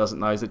Brosnan doesn't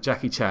know is that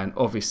Jackie Chan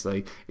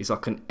obviously is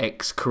like an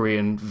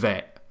ex-Korean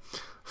vet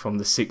from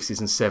the 60s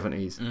and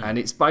 70s, and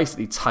it's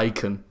basically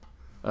Taken,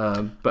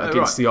 but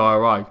against the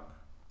IRA,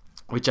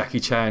 with Jackie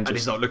Chan. And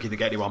he's not looking to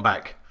get anyone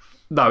back.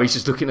 No, he's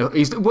just looking. What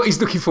he's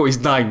looking for is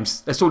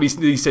names. That's all he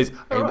says.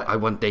 I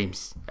want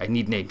names. I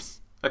need names.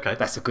 Okay,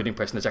 that's a good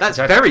impression of Jackie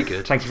Chan. That's very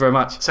good. Thank you very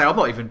much. So I'm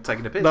not even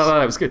taking a piss. No,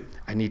 it was good.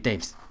 I need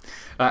names.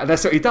 And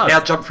that's what he does. Now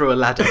jump through a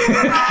ladder.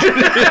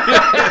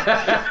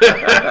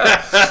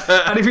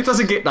 And if he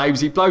doesn't get names,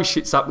 he blows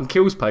shits up and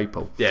kills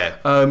people. Yeah.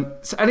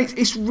 And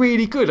it's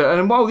really good.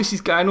 And while this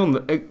is going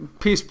on,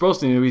 Pierce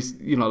Brosnan, who is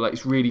like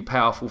this really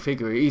powerful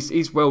figure,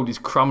 his world is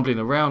crumbling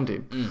around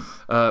him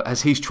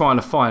as he's trying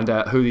to find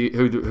out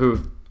who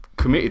have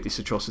committed this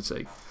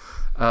atrocity.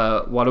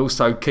 While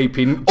also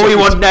keeping... you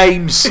want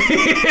names!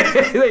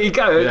 There you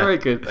go, very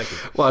good.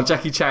 While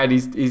Jackie Chan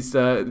is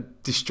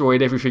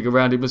destroying everything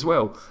around him as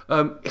well.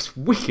 It's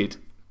wicked.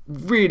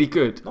 Really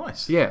good.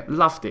 Nice. Yeah,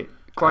 loved it.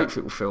 Great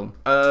little film.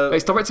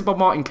 It's directed by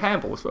Martin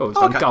Campbell as well. He's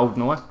done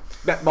Goldeneye.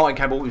 Martin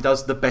Campbell, who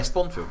does the best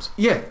Bond films.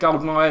 Yeah,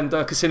 Goldeneye and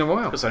Casino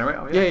Royale. Casino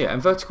Royale, yeah,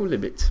 and Vertical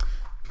Limit.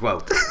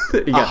 Well,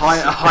 a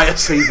higher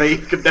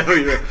CV could never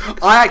even...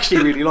 I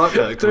actually really like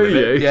Vertical Limit.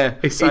 Do you? Yeah,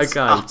 it's okay.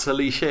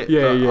 Utterly shit.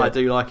 Yeah, but I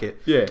do like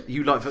it. Yeah,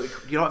 you like Vertical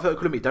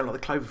Limit. You don't like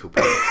the Cloverfield.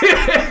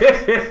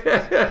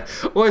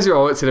 Why is it? I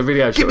went to the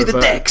video. Give me the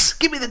decks.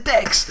 Give me the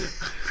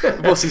decks.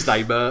 What's his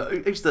name?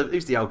 Who's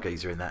the old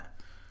geezer in that?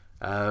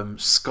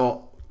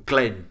 Scott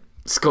Glenn.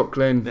 Scott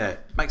Glenn. Yeah,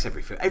 makes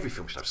every film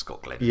should have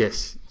Scott Glenn.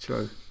 Yes,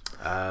 true.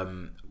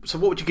 So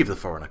what would you give The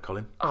Foreigner,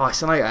 Colin? Oh,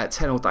 it's an 8 out of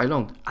 10 all day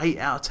long. 8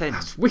 out of 10.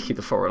 That's wicked,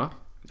 The Foreigner.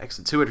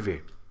 Excellent. 2 out of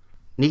you.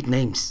 Need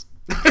names.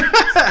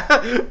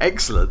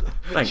 Excellent.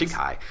 Thanks.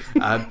 Shinkai.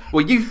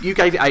 Well, you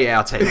gave it 8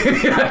 out of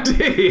 10. I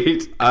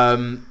did.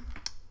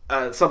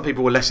 Some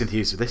people were less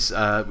enthused with this.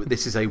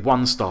 This is a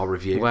 1-star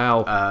review.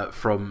 Wow.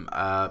 From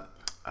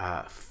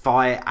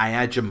Phi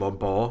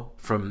Ayajamombo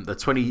from the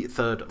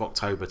 23rd of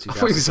October 2000. I thought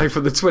you were going to say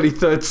from the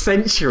 23rd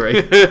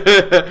century.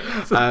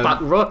 Buck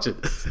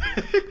Rogers.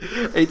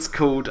 It's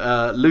called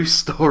Loose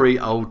Story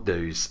Old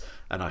News,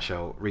 and I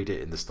shall read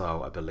it in the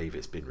style I believe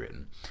it's been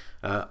written.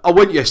 I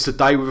went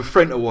yesterday with a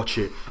friend to watch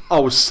it. I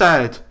was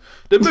sad.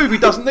 The movie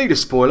doesn't need a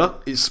spoiler.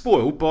 It's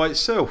spoiled by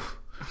itself.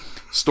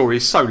 Story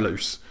is so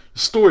loose. The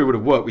story would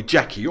have worked with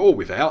Jackie or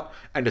without.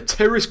 And the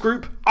terrorist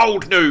group,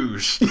 old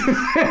news.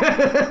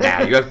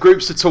 Now, you have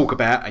groups to talk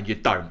about and you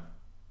don't.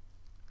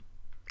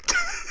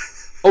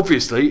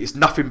 Obviously, it's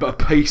nothing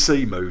but a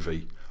PC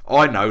movie.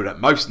 I know that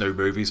most new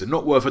movies are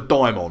not worth a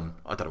dime on.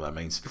 I don't know what that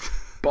means.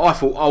 But I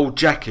thought old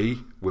Jackie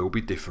will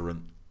be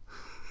different.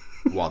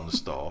 1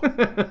 star. I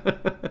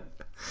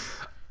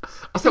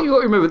think you've got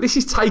to remember, this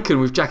is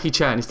Taken with Jackie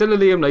Chan. Instead of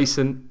Liam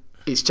Neeson,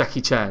 it's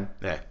Jackie Chan.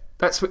 Yeah.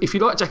 That's if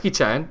you like Jackie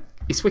Chan,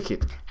 it's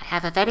wicked. I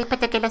have a very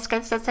particular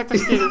set of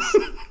skills.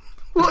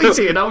 What is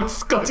he, an old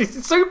Scottish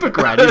super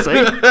grand, is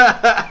he?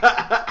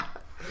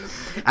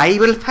 I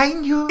will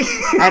find you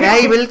and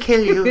I will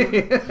kill you.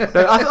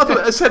 No, I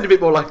thought it sounded a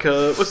bit more like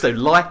what's the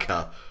name,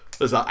 Leica.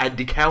 There's like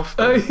Andy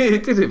Kaufman. Oh, yeah,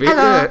 it did a bit.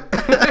 Hello.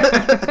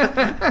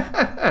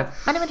 Yeah.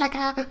 My name is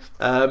Leica.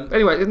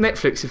 Anyway,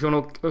 Netflix. If you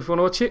want to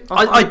watch it,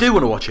 I do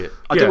want to watch it.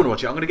 I do Yeah. want to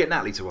watch it. I'm going to get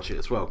Natalie to watch it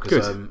as well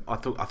because Good.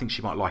 I think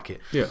she might like it.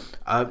 Yeah.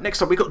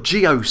 Next up, we got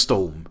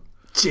Geostorm.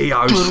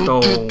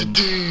 Geostorm.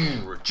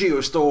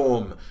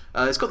 Geostorm.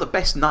 It's got the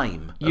best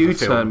name. Of You a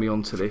film. turned me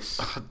on to this.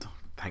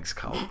 Thanks,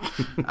 Carl.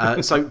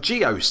 So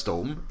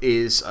Geostorm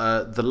is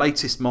the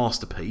latest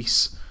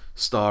masterpiece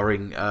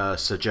starring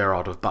Sir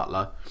Gerard of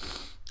Butler,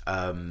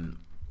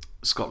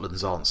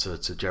 Scotland's answer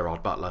to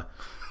Gerard Butler.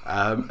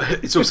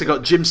 It's also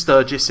got Jim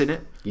Sturgis in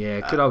it.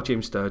 Yeah, good old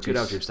Jim Sturgis. Good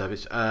old Jim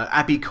Sturgis.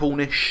 Abby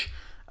Cornish,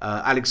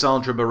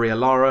 Alexandra Maria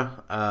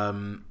Lara,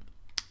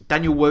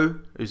 Daniel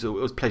Wu, who's it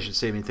was a pleasure to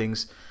see him in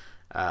things,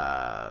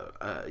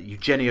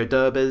 Eugenio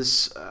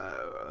Derbez,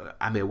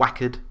 Amir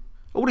Wackard.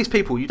 All these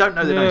people, you don't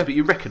know their names, but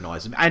you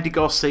recognise them. Andy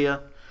Garcia,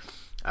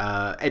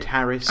 Ed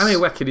Harris. Amir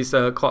Wackard is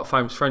quite a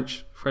famous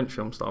French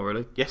film star,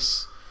 really.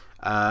 Yes.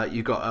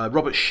 You got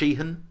Robert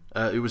Sheehan,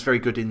 who was very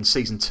good in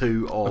season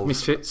 2 of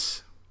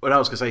Misfits. Well, I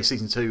was going to say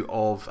season 2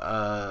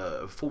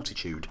 of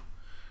Fortitude,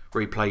 where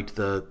he played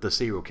the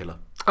serial killer.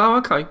 Oh,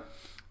 okay.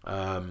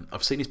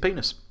 I've seen his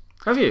penis.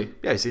 Have you?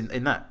 Yeah, he's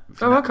in that.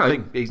 Oh, that okay.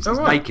 Thing. He's Oh,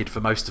 right. naked for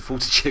most of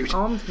Fortitude.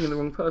 Oh, I'm thinking of the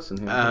wrong person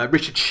here.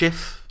 Richard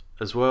Schiff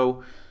as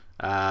well.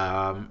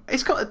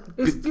 It's got a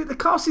The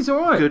cast is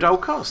alright. good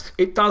old cast.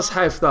 It does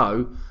have,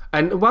 though,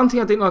 and one thing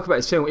I didn't like about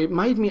this film, it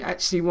made me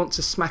actually want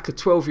to smack a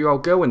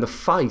 12-year-old girl in the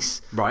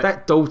face. Right.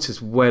 That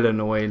daughter's well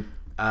annoying.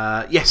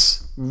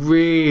 Yes.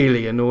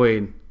 Really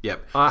annoying.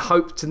 Yep. I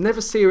hope to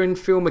never see her in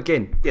film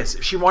again.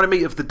 Yes. She reminded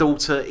me of the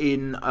daughter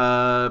in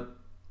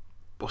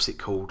what's it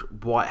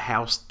called? White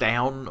House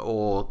Down,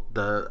 or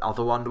the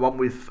other one, the one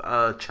with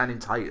Channing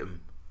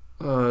Tatum.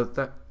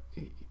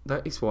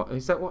 That is what?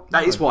 Is that what?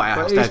 That is White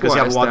House Down, because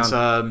the other one's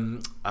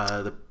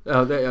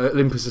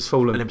Olympus Has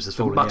Fallen. Olympus Has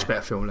Fallen, Much yeah.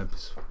 better film,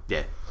 Olympus.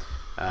 Yeah.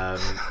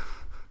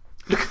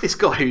 Look at this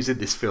guy who's in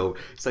this film.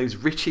 His name's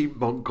Richie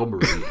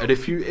Montgomery, and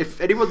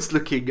if anyone's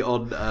looking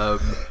on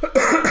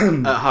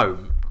at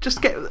home,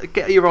 just get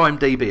your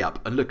IMDb up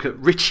and look at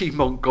Richie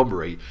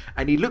Montgomery,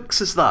 and he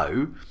looks as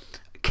though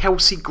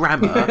Kelsey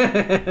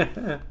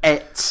Grammer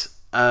et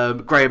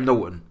Graham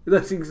Norton.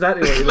 That's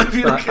exactly what he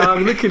looks like.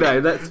 I'm looking at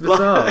him. That's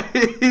bizarre. Like,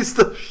 he's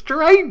the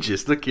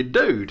strangest looking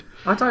dude.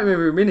 I don't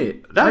remember him in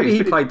it. No, Maybe he's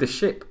he been- played the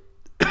ship.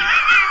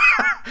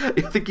 I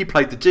think he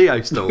played the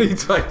Geostorm. He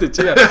played the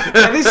Geo.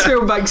 Now, this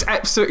film makes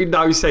absolutely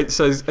no sense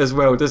as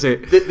well, does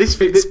it?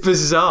 It's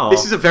bizarre.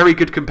 This is a very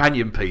good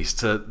companion piece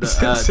to the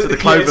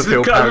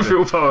Cloverfield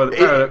Cloverfield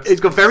paradox. It's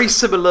got very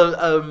similar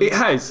It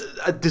has.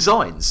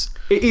 designs.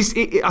 It is.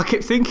 I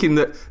kept thinking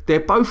that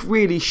they're both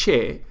really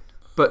shit,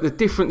 but the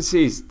difference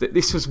is that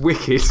this was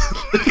wicked.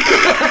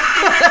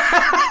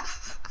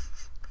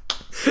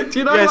 Do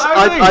you know Yes, what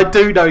I mean? I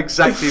do know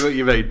exactly what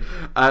you mean.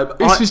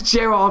 This was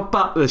Gerard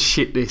Butler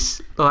shit.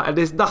 And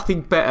there's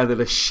nothing better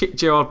than a shit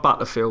Gerard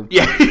Butler film.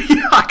 Yeah,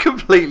 I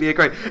completely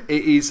agree.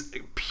 It is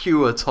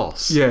pure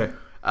toss. Yeah.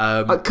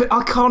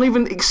 I can't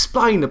even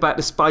explain about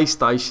the space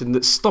station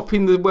that's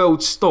stopping the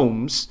world's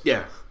storms.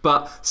 Yeah.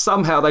 But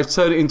somehow they've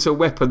turned it into a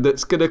weapon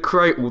that's going to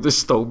create all the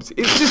storms.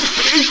 It's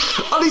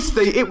just,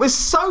 honestly, it was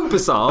so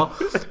bizarre,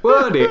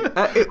 weren't it?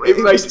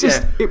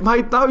 It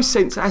made no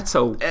sense at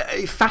all.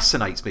 It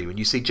fascinates me when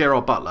you see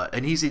Gerard Butler,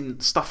 and he's in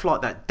stuff like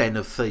that Den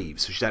of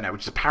Thieves, which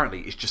apparently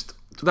is just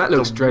That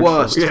looks the dreadful.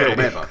 worst Yeah. film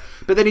ever.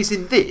 But then he's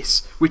in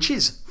this, which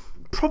is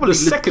probably The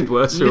second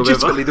worst film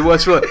legitimately ever. the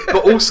worst film,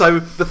 but also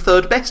the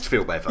third best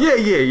film ever. Yeah.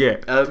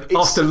 It's-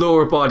 After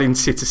Law-Abiding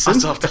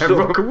Citizen After and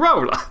Law- Rock and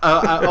Roller.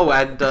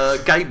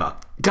 And Gamer.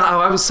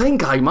 I haven't seen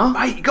Gamer.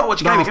 Mate, you got to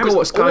watch No, Gamer. I've got to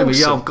watch Gamer,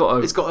 yeah, I've got to.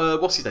 It's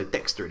got what's his name,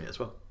 Dexter in it as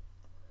well.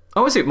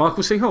 Oh, is it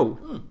Michael C. Hall?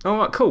 All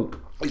right, cool.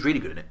 He's really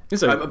good in it. Is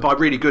he? By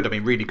really good, I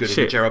mean really good in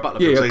the Shit. Gerard Butler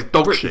film. So he's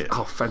dog shit.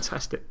 Oh,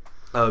 fantastic.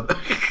 Um,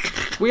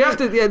 We have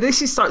to. Yeah,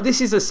 this is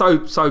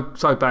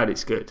so bad.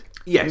 It's good.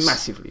 Yes.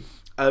 Massively.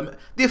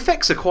 the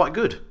effects are quite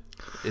good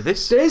in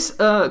this. There's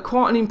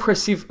quite an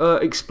impressive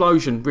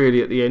explosion,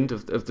 really, at the end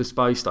of the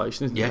space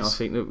station, isn't there? Yes. I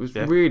think that was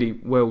Yeah. really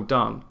well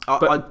done. I-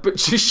 But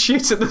just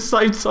shit at the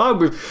same time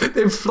with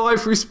them flying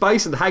through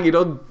space and hanging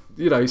on,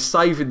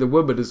 saving the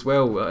woman as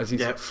well as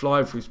he's Yeah.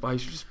 flying through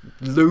space. Just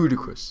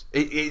ludicrous.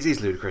 It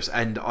is ludicrous,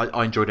 and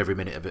I enjoyed every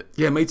minute of it.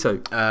 Yeah, me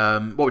too.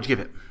 What would you give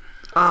it?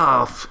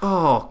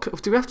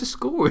 Do we have to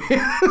score it?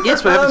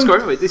 Yes, we have to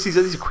score it. This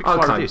is a quick fire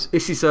Okay, reviews.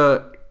 this is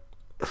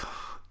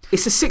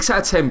it's a 6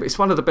 out of 10, but it's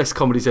one of the best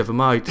comedies ever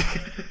made.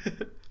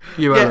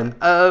 You, Alan?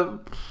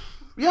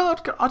 Yeah,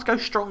 I'd go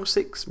strong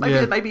 6, maybe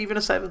Yeah. maybe even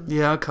a 7.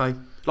 Yeah, okay.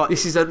 Like,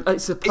 it's a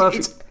perfect.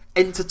 It's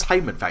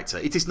entertainment factor.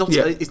 It is not.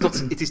 Yeah. It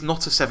is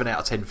not a 7 out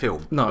of 10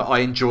 film. No. But I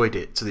enjoyed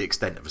it to the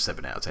extent of a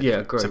 7 out of 10. Yeah,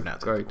 film. great, 7 out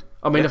of 10. great.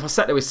 I mean, if I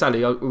sat there with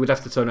Sally, we would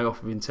have to turn it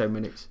off within 10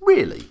 minutes.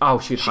 Really? Oh,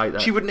 she'd hate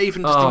that. She wouldn't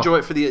even just enjoy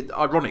it for the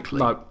ironically.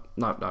 No.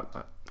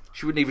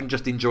 She wouldn't even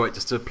just enjoy it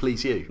just to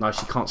please you. No,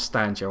 she can't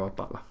stand Gerard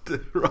Butler.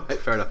 Right,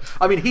 fair enough.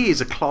 I mean, he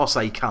is a class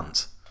A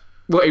cunt.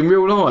 What, in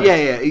real life?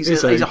 Yeah, he's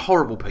Is a he?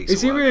 horrible piece.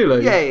 Is of he work.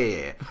 really?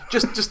 Yeah.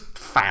 Just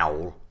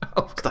foul.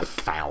 Just a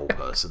foul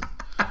person.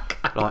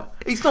 Like,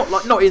 he's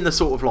not in the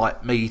sort of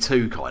like Me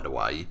Too kind of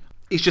way.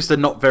 He's just a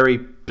not very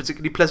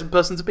particularly pleasant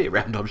person to be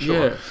around, I'm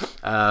sure.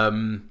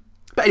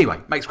 But anyway,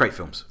 makes great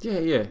films.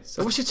 Yeah.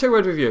 So what's your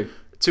 2-word review?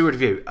 2-word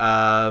review.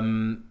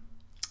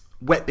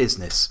 Wet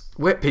Business.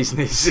 Wet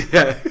Business.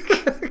 Yeah.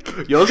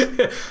 Yours?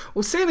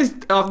 Well, seeing as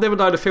I've never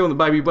known a film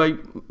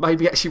that made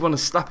me actually want to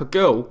slap a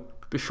girl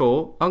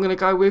before, I'm going to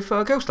go with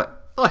Girl Slap.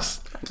 Nice.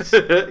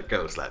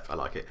 Girl slap. I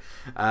like it.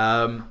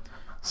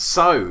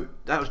 So,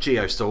 that was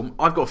Geostorm.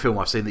 I've got a film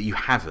I've seen that you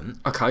haven't.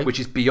 Okay. Which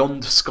is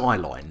Beyond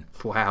Skyline.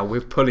 Wow, we're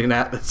pulling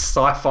out the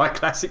sci-fi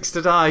classics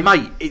today.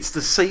 Mate, it's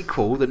the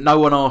sequel that no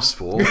one asked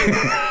for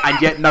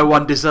and yet no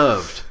one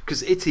deserved.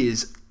 Because it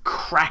is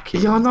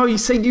cracking. Yeah, I know. You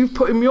see, you've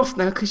putting me off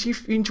now because you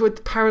enjoyed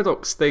the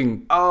Paradox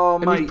thing. Oh,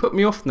 and mate. you've put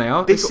me off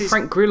now. This You've got is-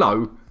 Frank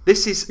Grillo.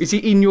 This is... Is he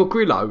in your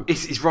Grillo?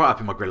 It's right up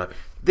in my Grillo.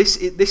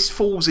 This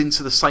falls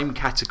into the same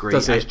category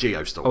Does as it?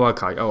 Geostorm. Oh,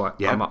 okay. All right.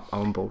 Yeah. I'm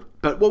on board.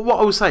 But what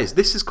I will say is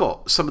this has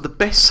got some of the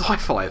best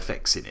sci-fi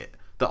effects in it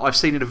that I've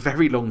seen in a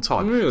very long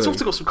time. Really? It's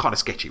also got some kind of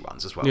sketchy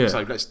ones as well. Yeah.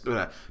 So let's do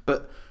that.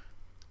 But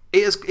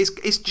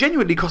it's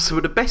genuinely got some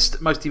of the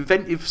best, most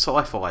inventive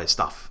sci-fi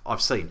stuff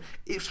I've seen.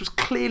 It was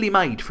clearly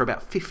made for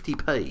about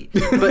 50p,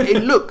 but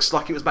it looks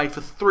like it was made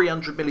for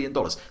 $300 million.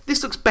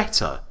 This looks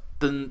better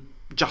than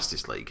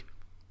Justice League.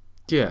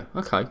 Yeah,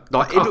 okay.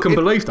 Like, I can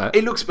believe that.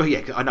 It looks, well,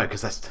 yeah, I know,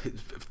 because that's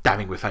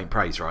damning with faint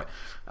praise, right?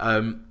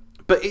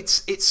 But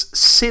it's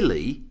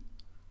silly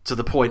to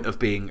the point of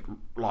being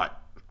like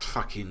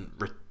fucking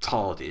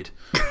retarded,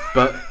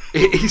 but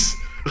it is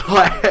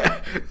like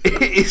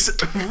it is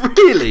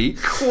really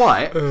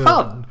quite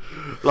fun.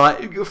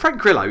 Like,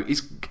 Frank Grillo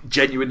is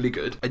genuinely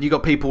good, and you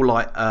got people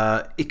like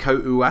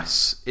Iko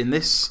Uwais in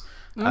this,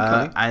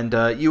 and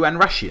Yuan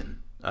Rashian.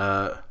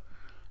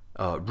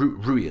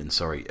 Ruyan,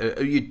 sorry,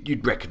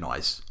 you'd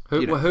recognise.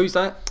 Who's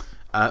that?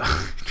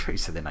 Try to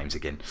say their names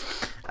again.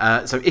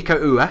 So Iko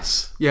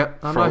Uwais,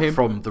 I know him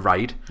from the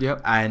Raid,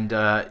 and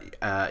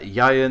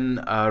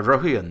Yayan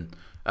Rohian,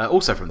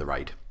 also from the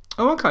Raid.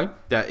 Oh, okay.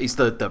 He's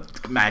the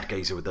mad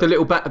geezer with the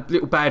little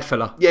bad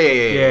fella.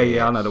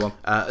 Yeah. I know the one.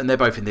 And they're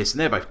both in this, and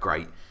they're both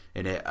great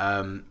in it.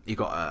 You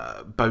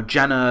got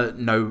Bojana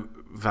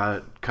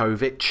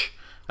Novakovic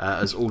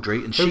as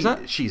Audrey, and Who's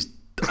that? she's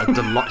a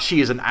delight. She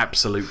is an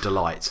absolute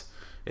delight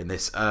in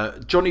this.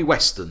 Johnny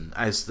Weston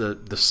as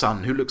the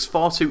son, who looks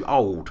far too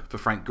old for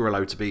Frank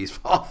Grillo to be his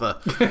father.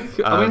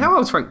 I mean, how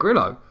old's Frank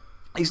Grillo?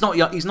 He's not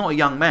a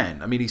young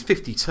man. I mean, he's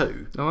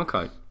 52. Oh,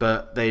 okay.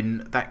 But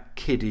then that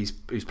kid who's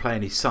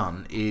playing his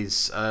son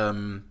is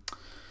of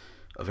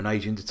an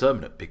age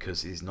indeterminate,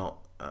 because he's not.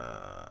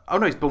 Oh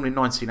no, he's born in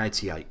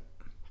 1988.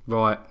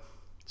 Right.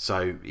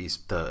 So he's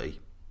 30.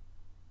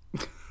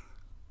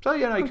 So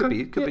yeah, no, it could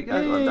be.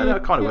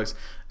 That kind of works.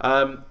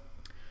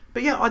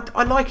 But yeah,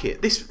 I like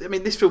it. This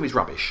film is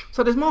rubbish.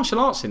 So there's martial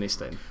arts in this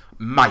then?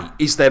 Mate,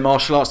 is there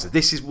martial arts?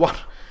 This is what.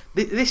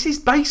 This is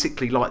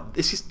basically like,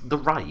 this is the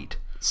Raid.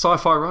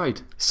 Sci-fi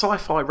Raid.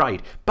 Sci-fi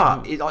Raid,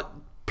 but it like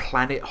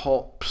planet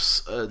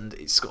hops, and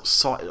it's got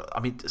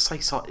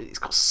it's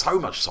got so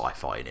much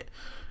sci-fi in it,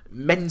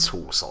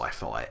 mental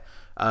sci-fi,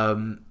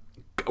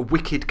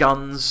 wicked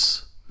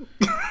guns,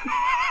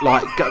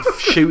 like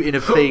shooting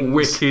of things.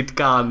 Wicked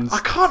guns. I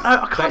can't.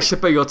 That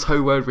should be your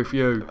 2-word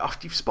review.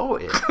 You've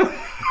spoiled it.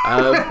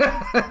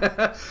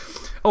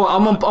 Oh,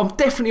 I'm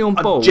definitely on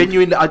board.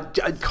 Genuinely,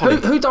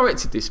 who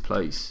directed this,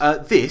 please?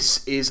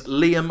 This is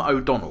Liam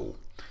O'Donnell.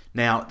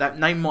 Now, that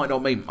name might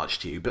not mean much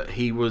to you, but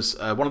he was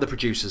one of the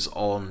producers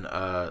on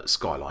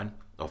Skyline,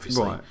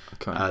 obviously. Right,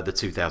 okay. The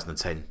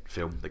 2010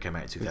 film that came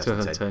out in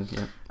 2010.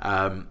 Yeah.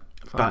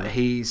 But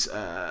he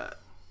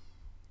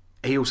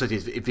also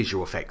did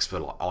visual effects for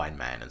like Iron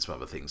Man and some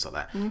other things like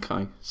that.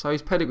 Okay, so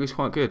his pedigree's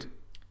quite good.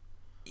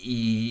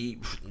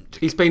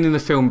 He's been in the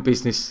film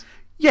business.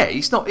 Yeah,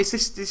 he's not. This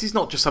is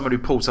not just someone who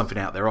pulls something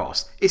out their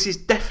arse. This is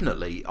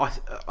definitely, I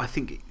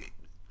think,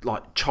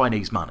 like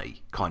Chinese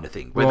money kind of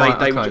thing, where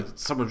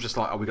someone was just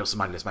like, oh, we got some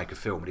money, let's make a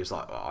film, and he was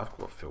like, oh, I've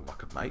got a film I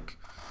could make.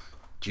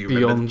 Do you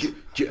remember?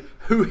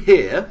 Who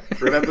here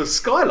remembers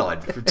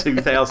Skyline from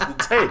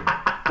 2010?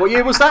 What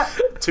year was that?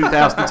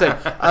 2010.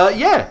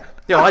 Yeah,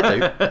 I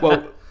do.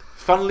 Well,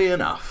 funnily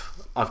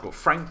enough, I've got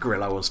Frank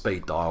Grillo on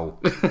speed dial,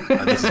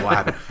 and this is what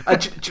happened.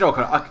 Do you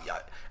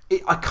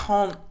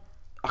know?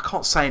 I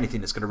can't say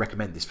anything that's going to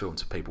recommend this film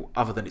to people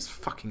other than it's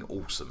fucking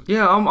awesome.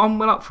 Yeah, I'm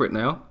well up for it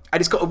now. And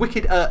it's got a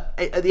wicked. At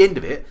the end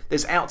of it,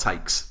 there's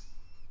outtakes,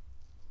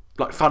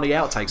 like funny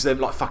outtakes. They're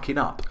like fucking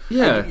up.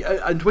 Yeah.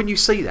 And when you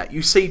see that,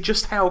 you see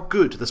just how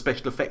good the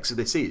special effects of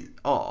this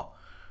are.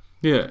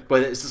 Yeah.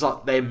 Where it's just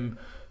like them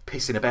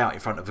pissing about in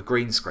front of a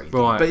green screen.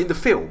 Right. But in the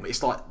film,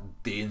 it's like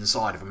the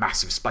inside of a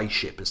massive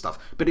spaceship and stuff.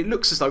 But it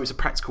looks as though it's a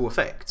practical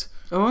effect.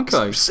 Oh,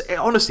 okay.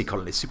 Honestly,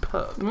 Colin, it's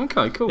superb.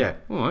 Okay, cool. Yeah.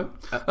 All right.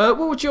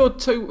 What would your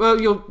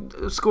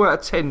score out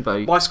of 10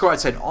 be? My score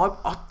out of 10,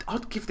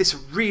 I'd give this a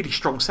really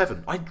strong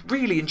 7. I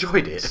really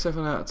enjoyed it.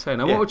 7 out of 10.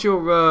 And what would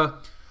your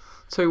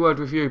 2-word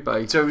review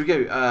be? So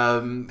review,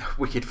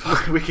 wicked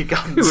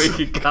guns.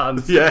 Wicked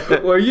guns.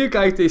 Yeah. Well, you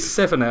gave this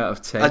 7 out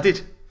of 10. I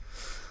did.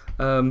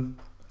 Do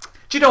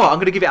you know what? I'm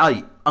going to give it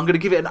 8. I'm going to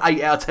give it an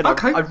 8 out of 10.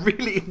 Okay. I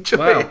really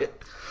enjoyed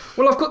it.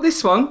 Well, I've got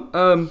this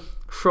one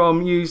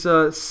from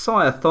user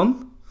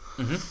Sciathon,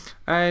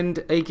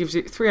 and he gives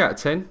it 3 out of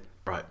 10.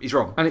 Right, he's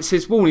wrong. And it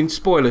says, warning,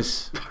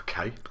 spoilers.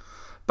 Okay.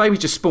 Baby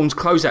just spawns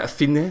clothes out of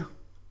thin air.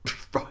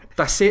 Right.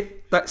 That's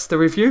it. That's the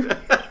review.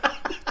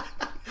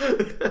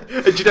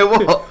 And do you know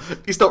what?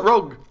 He's not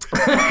wrong.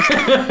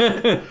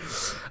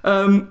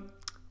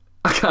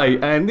 Okay,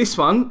 and this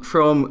one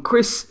from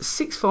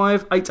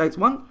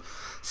Chris65881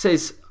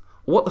 says,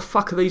 what the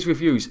fuck are these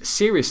reviews?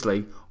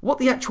 Seriously, what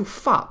the actual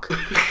fuck?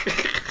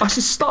 I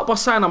should start by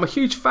saying I'm a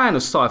huge fan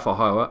of Sci-Fi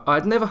Horror. I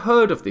had never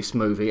heard of this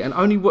movie and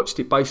only watched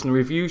it based on the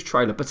reviews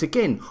trailer. But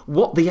again,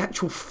 what the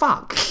actual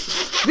fuck?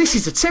 This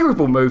is a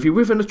terrible movie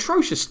with an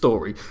atrocious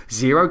story,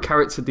 0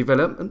 character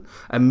development,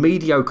 and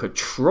mediocre,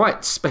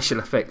 trite special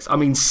effects. I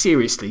mean,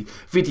 seriously,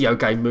 video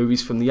game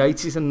movies from the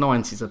 80s and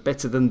 90s are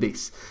better than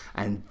this.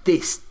 And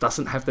this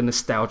doesn't have the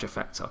nostalgia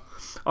factor.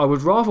 I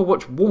would rather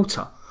watch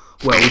Waterworld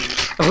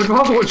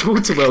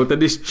than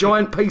this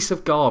giant piece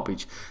of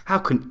garbage. How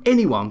can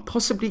anyone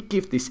possibly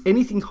give this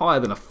anything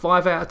higher than a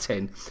 5 out of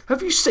 10?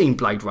 Have you seen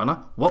Blade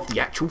Runner? What the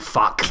actual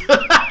fuck?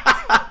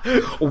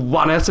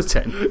 1 out of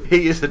 10.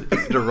 He is an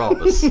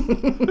ignoramus.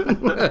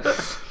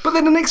 But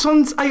then the next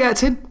one's 8 out of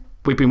 10.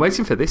 We've been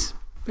waiting for this.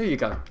 There you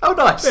go. Oh,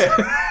 nice.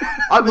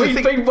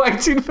 We've been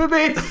waiting for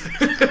this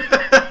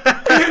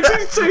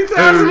since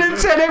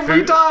 2010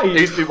 every day.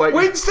 Who's been waiting?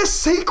 When's the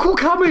sequel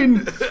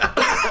coming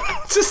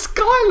to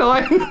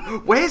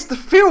Skyline? Where's the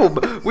film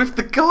with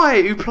the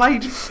guy who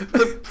played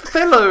the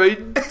fella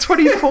in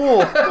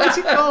 24? Where's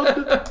he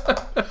gone?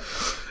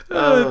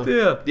 Oh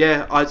dear.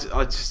 Yeah, I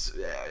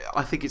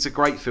think it's a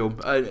great film.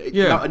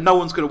 No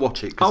one's going to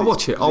watch it. I'll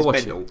watch it.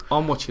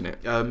 I'm watching it.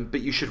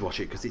 But you should watch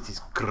it because it is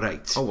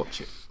great. I'll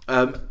watch it.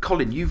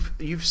 Colin,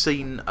 you've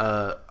seen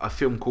a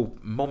film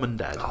called Mom and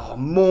Dad. Oh,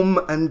 Mum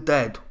and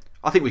Dad.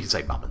 I think we can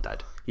say Mum and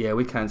Dad. Yeah,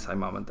 we can say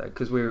Mum and Dad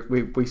because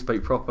we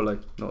speak properly,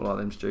 not like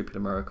them stupid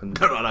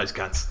Americans. Not like those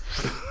cunts.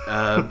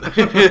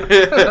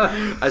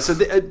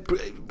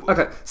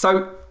 Okay,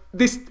 so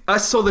I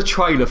saw the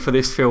trailer for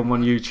this film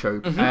on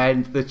YouTube,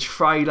 and the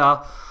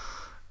trailer,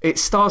 it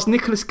stars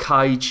Nicolas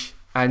Cage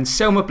and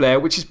Selma Blair,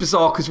 which is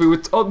bizarre because we were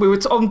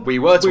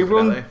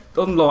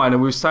online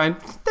and we were saying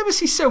never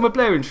see Selma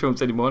Blair in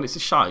films anymore, and it's a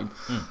shame.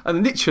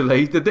 And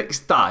literally the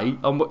next day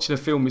I'm watching a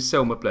film with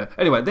Selma Blair.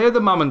 Anyway, they're the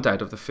mum and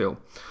dad of the film.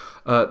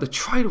 The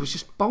trailer was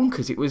just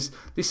bonkers. It was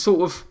this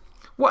sort of,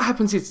 what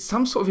happens is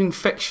some sort of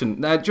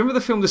infection. Now, do you remember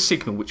the film The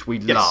Signal, which we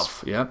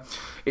love? Yeah,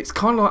 it's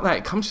kind of like that.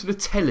 It comes through the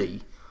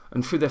telly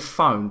and through their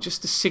phone,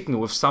 just a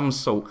signal of some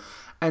sort,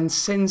 and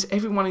sends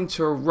everyone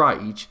into a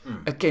rage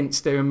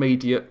against their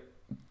immediate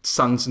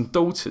sons and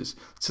daughters,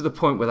 to the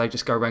point where they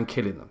just go around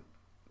killing them.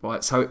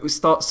 Right, so it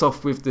starts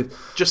off with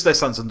just their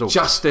sons and daughters.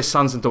 Just their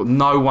sons and daughters,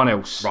 no one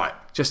else. Right,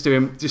 just their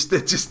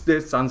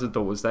sons and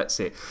daughters. That's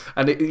it.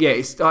 And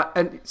it's like,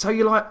 and so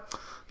you're like,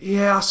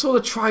 I saw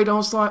the trailer. I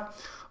was like,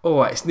 all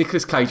right, it's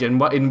Nicolas Cage,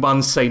 and in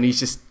one scene he's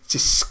just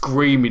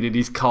screaming in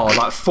his car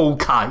like full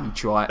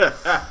cage, right?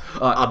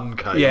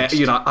 Uncaged.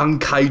 Yeah,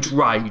 uncaged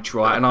rage,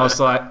 right? And I was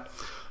like,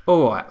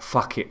 all right,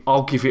 fuck it,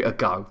 I'll give it a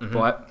go,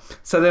 right?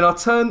 So then I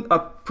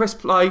press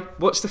play,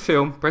 watch the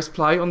film, press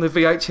play on the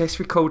VHS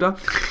recorder,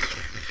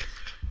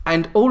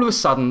 and all of a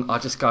sudden I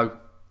just go,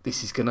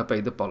 this is going to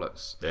be the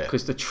bollocks.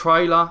 Because the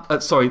trailer,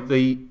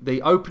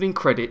 the opening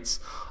credits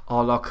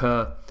are like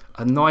a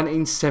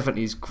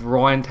 1970s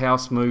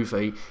grindhouse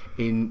movie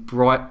in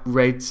bright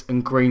reds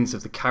and greens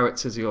of the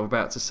characters you're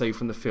about to see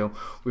from the film,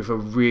 with a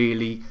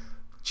really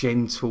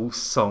gentle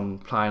song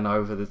playing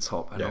over the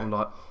top. And I'm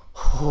like,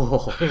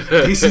 oh,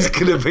 this is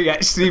going to be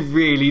actually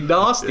really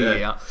nasty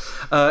here.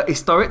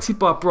 It's directed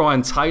by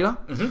Brian Taylor,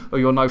 who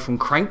you'll know from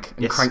Crank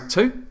and Crank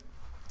 2.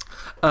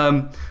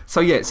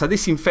 So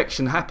this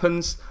infection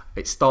happens.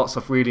 It starts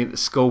off really at the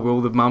school, where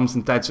all the mums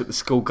and dads are at the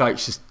school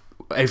gates, just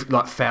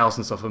like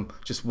thousands of them,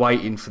 just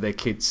waiting for their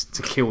kids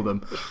to kill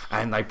them.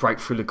 And they break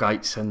through the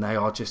gates and they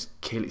are just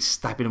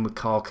stabbing them with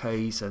car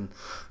keys and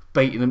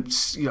beating them,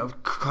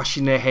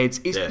 crushing their heads.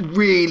 It's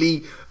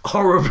really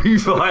horribly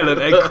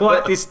violent and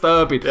quite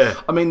disturbing.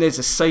 I mean, there's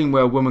a scene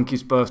where a woman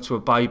gives birth to a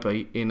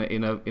baby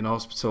in a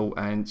hospital,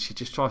 and she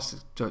just tries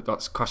to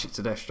crush it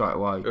to death straight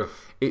away.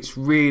 It's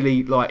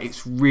really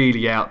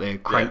out there,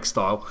 Crank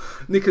style.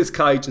 Nicolas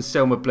Cage and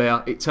Selma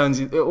Blair, it turns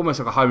into almost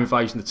like a home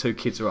invasion. The two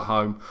kids are at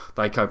home,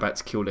 they go back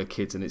to kill their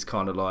kids, and it's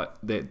kind of like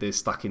they're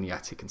stuck in the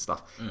attic and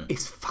stuff.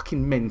 It's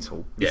fucking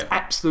mental. It's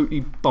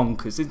absolutely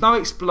bonkers. There's no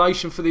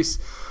explanation for this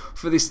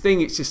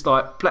thing. It's just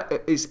like,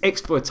 it's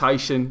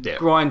exploitation,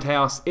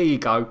 grindhouse. Here you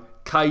go,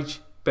 Cage,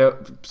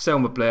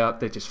 Selma Blair,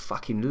 they're just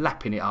fucking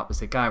lapping it up as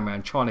they're going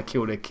around trying to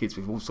kill their kids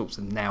with all sorts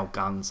of nail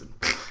guns and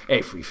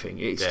everything.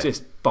 It's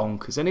just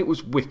bonkers, and it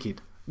was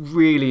wicked.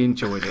 Really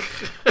enjoyed it.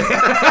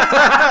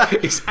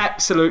 It's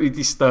absolutely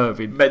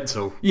disturbing.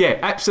 Mental. Yeah,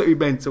 absolutely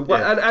mental.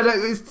 And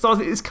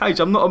it's Cage.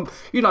 I'm not,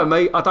 you know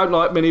me, I don't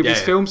like many of his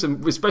films,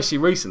 and especially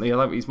recently, I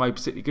don't think he's made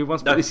particularly good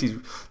ones, but this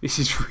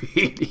is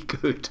really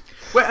good.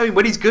 Well, I mean,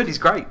 when he's good, he's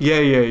great.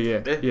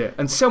 Yeah.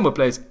 And Selma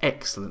Blair's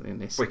excellent in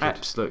this. Wicked.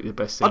 Absolutely the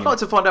best thing. I'd like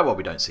to find out why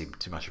we don't see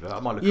too much of her. I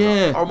might look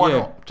her up. Or I might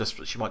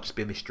not. She might just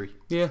be a mystery.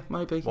 Yeah,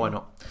 maybe. Why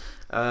not?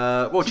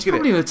 What would She's you give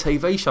probably it? in a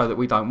TV show that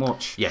we don't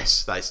watch.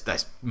 Yes,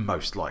 that's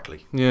most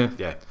likely.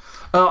 Yeah.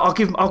 I'll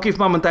give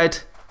Mum and Dad.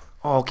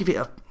 I'll give it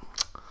an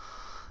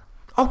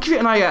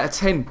 8 out of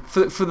 10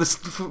 for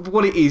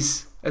what it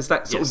is, as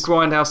that sort of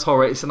grindhouse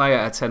horror. It's an 8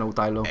 out of 10 all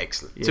day long.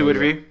 Excellent. Yeah, 2 out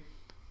of you.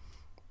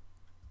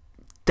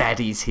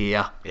 Daddy's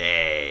here.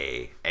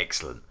 Yay!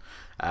 Excellent.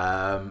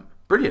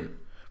 Brilliant.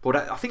 Well,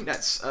 I think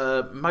that's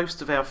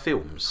most of our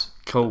films.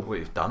 Cool.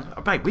 We've done.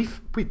 Mate, we've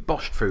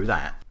boshed through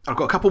that. I've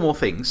got a couple more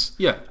things.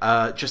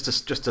 Yeah. Just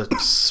to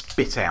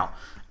spit out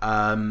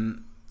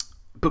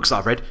books that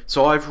I've read.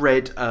 So I've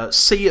read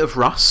Sea of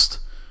Rust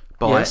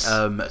by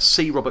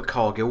C. Robert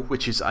Cargill,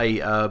 which is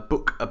a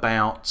book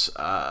about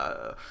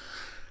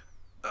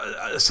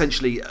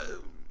essentially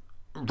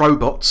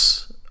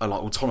robots, like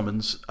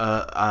autonomans,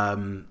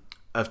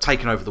 have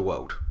taken over the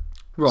world.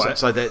 Right.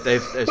 So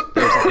there's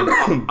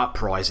like an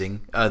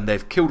uprising, and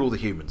they've killed all the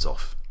humans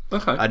off.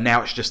 Okay. And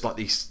now it's just like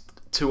these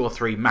 2 or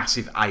 3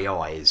 massive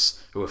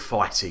AIs who are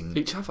fighting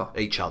each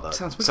other.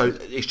 Sounds wicked. So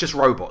it's just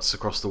robots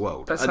across the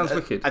world. That sounds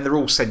wicked. And they're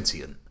all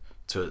sentient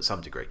to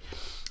some degree.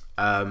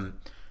 And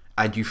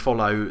you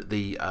follow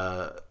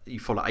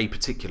a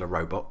particular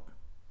robot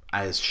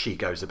as she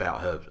goes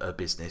about her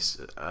business.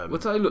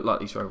 What do they look like,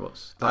 these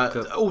robots? Like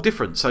All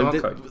different. So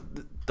Okay.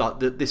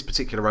 this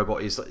particular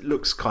robot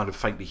looks kind of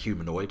faintly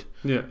humanoid.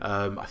 Yeah.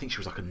 I think she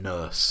was like a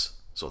nurse,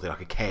 sort of thing,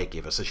 like a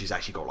caregiver. So she's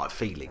actually got like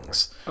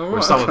feelings. Oh,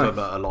 Whereas right, some okay. of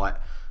them are like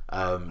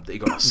you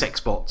got like sex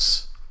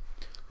bots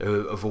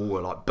who have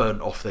all like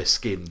burnt off their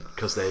skin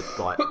because they're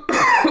like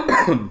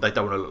they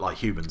don't want to look like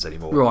humans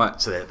anymore. Right.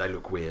 So they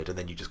look weird, and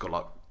then you just got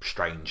like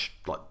strange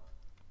like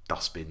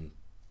dustbin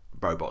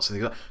robots and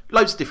things like that.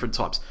 Loads of different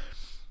types.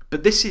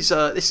 But this is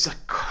a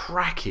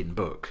cracking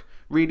book.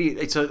 Really,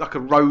 it's like a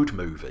road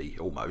movie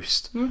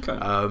almost. Okay.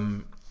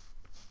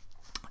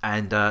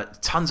 And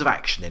tons of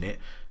action in it.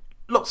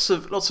 Lots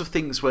of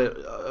things where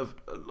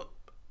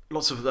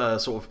lots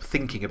of sort of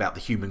thinking about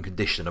the human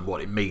condition and what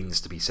it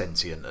means to be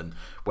sentient, and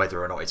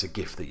whether or not it's a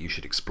gift that you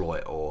should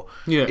exploit, or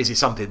is it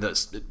something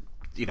that's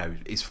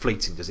is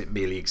fleeting? Does it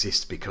merely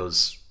exist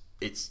because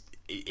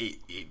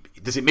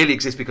does it merely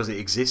exist because it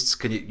exists?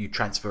 Can you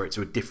transfer it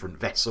to a different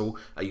vessel?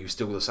 Are you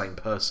still the same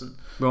person?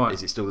 Right.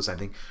 Is it still the same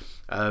thing?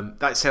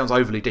 That sounds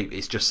overly deep.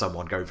 It's just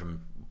someone going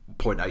from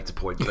point A to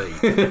point B,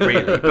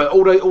 really. But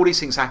all these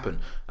things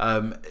happen.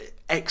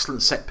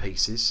 Excellent set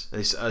pieces.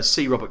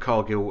 C. Robert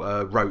Cargill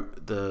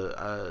wrote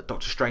the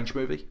Doctor Strange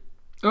movie.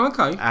 Oh,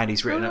 okay. And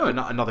he's written Right.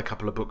 another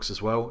couple of books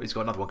as well. He's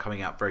got another one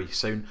coming out very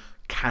soon.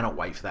 Cannot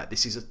wait for that.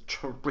 This is a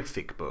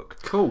terrific book.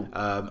 Cool.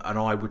 And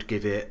I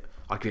give it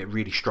a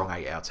really strong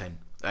 8 out of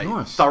 10.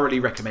 Nice. Thoroughly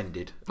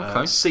recommended.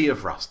 Okay. Sea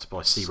of Rust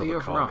by C. Sea Robert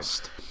of Cargill.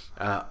 Rust.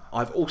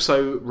 I've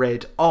also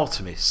read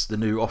Artemis, the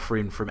new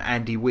offering from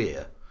Andy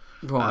Weir,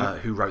 Right.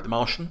 who wrote The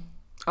Martian.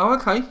 Oh,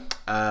 okay.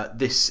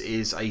 This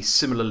is a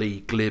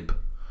similarly glib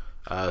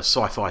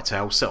sci-fi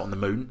tale set on the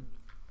moon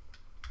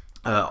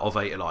of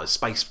a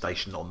space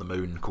station on the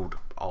moon called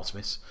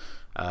Artemis.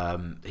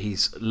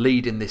 His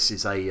lead in this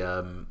is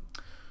a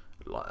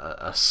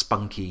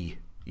spunky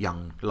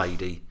young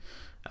lady,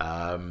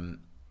 and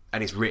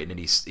it's written in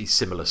his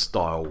similar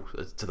style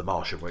to The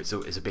Martian, where it's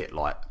a bit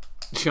like.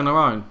 Is she on her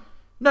own?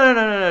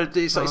 No.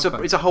 It's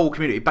okay. it's a whole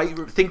community.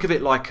 Think of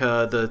it like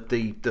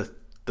the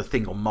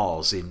thing on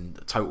Mars in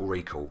Total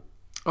Recall.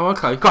 Oh,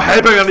 okay. Got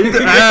headbang on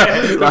the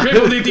air. Like,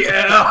 People need the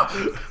air.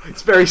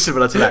 it's very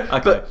similar to that. Okay.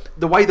 But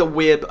the way that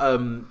Weir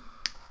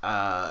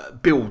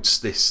builds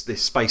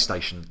this space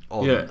station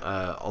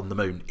on the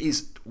moon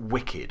is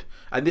wicked.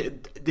 And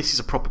this is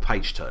a proper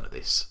page turner.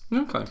 This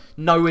Okay.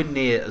 nowhere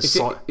near as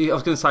I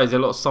was going to say, there's a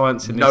lot of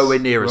science in this. nowhere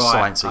near as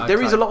Right, sciencey. okay.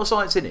 There is a lot of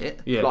science in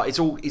it. Yeah. Like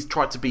it's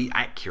tried to be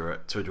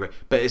accurate to a degree,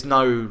 but there's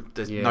no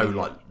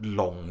like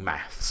long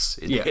maths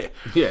in Yeah. it.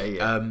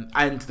 Yeah.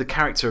 And the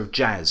character of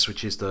Jazz,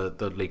 which is the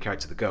lead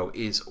character, the girl,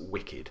 is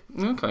wicked.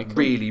 Okay, cool.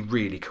 Really,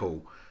 really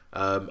cool.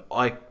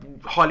 I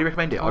highly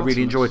recommend it. I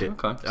really enjoyed it.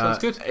 Okay, sounds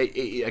good.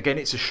 Again,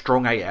 it's a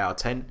strong 8 out of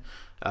 10.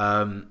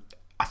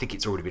 I think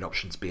it's already been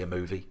optioned to be a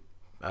movie.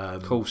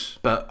 Of course.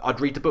 But I'd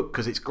read the book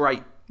because it's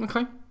great.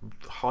 Okay.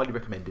 Highly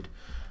recommended.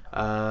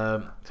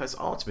 So it's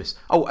Artemis.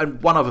 Oh,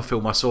 and one other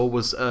film I saw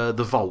was The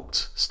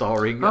Vault,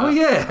 starring. Oh,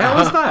 yeah. How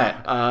was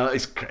that?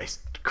 It's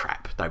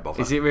crap. Don't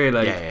bother. Is it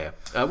really? Yeah.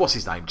 What's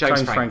his name?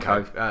 James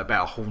Franco.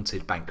 About a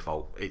haunted bank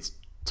vault. It's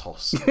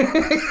toss.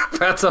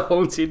 That's a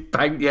haunted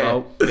bank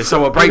vault. Yeah,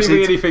 someone breaks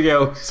Didn't into be anything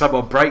else.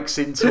 Someone breaks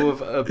into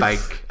a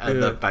bank,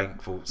 and the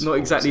bank falls. Not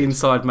exactly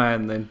Inside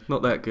Man, then.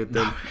 Not that good,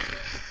 then.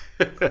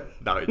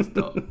 No, it's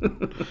not.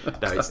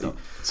 No, it's not.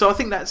 So I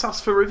think that's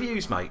us for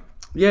reviews, mate.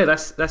 Yeah,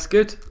 that's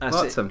good. That's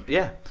Like it. them.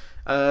 Yeah.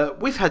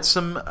 We've had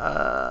some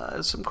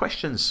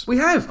questions. We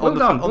have. Well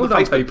done,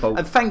 Facebook. people.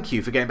 And thank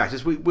you for getting back to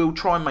us. We'll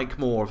try and make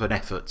more of an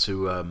effort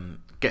to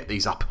get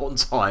these up on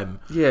time.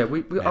 Yeah,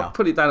 I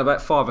put it down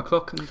about 5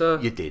 o'clock,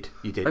 and You did.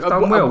 they've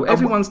done well.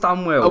 Everyone's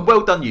done well.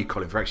 Well done, you,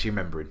 Colin, for actually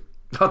remembering.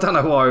 I don't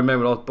know why I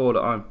remember. I was bored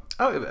at home.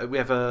 Oh, we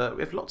have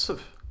lots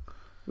of.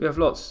 We have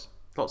lots.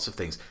 Lots of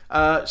things.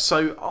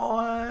 So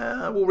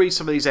I will read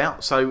some of these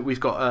out. So we've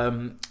got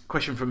a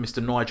question from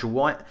Mr. Nigel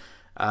White.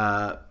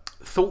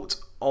 Thought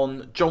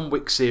on John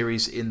Wick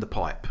series in the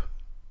pipe?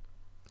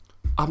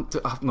 I'm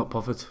not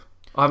bothered.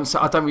 I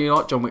don't really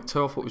like John Wick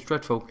 2. I thought it was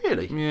dreadful.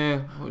 Really? Yeah,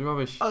 what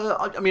rubbish.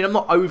 I mean, I'm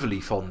not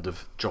overly fond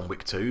of John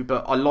Wick 2,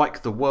 but I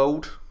like the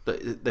world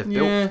that they've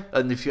built.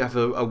 And if you have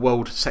a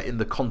world set in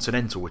the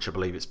Continental, which I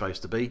believe it's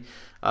supposed to be,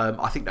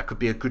 I think that could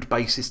be a good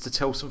basis to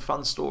tell some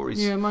fun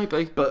stories. Yeah,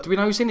 maybe. But do we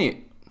know who's in it?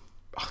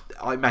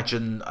 I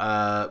imagine,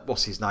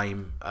 what's his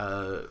name?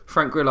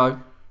 Frank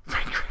Grillo.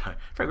 Frank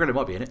Grillo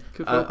might be in it.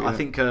 Could well be I in it.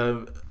 think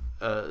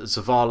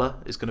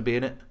Zavala is going to be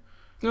in it.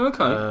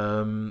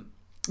 Okay.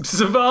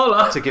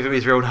 Zavala. To give him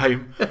his real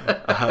name.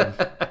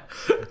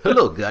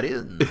 Hello,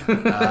 Guardian.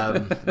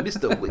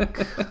 Mr.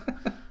 Wick.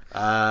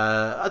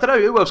 I don't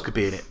know who else could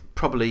be in it.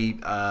 Probably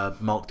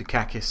Mark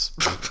Dukakis.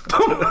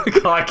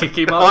 High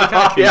kicking Mark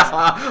Dukakis.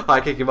 Yeah,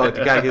 I kick him Mark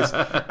Dukakis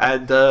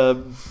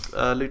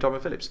and Lou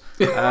Diamond Phillips.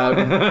 I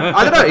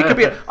don't know. It could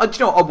be. Do you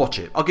know what? I'll watch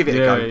it. I'll give it a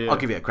go. Yeah. I'll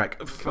give it a crack.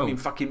 I mean,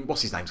 fucking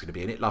what's his name's going to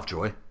be in it?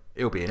 Lovejoy.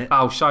 He'll be in it.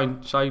 Oh, Shane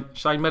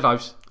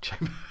Meadows.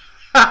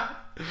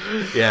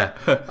 Yeah.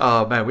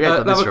 Oh man, we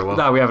haven't done this for a while.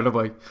 No, we haven't, have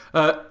we?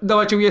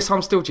 Nigel, yes,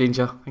 I'm still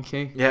ginger. Thank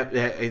you. Yeah.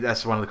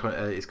 That's one of the.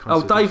 It's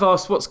Dave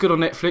asked what's good on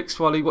Netflix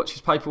while he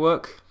watches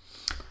Paperwork.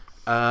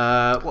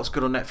 What's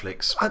good on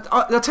Netflix?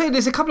 I'll tell you,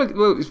 there's a couple of.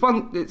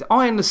 Well, it's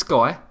Eye in the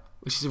Sky,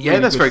 which is a really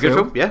that's good very good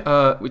film.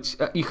 Yeah. Which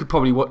you could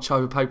probably watch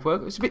over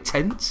Paperwork. It's a bit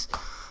tense.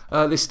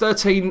 There's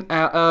 13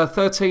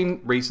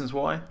 Reasons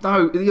why?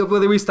 No, well,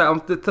 there is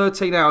that. The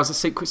 13 Hours of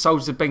Secret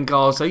Soldiers of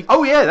Benghazi.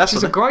 Oh yeah,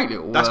 that's a great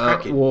little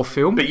war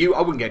film. But I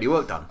wouldn't get any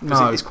work done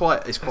because it's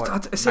quite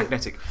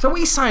magnetic. So what are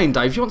you saying,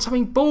 Dave? You want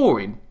something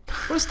boring?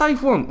 What does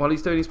Dave want while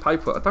he's doing his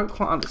paperwork? I don't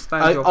quite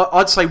understand.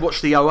 I'd say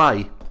watch the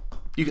OA.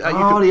 The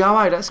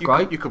OA, that's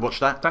great. You could watch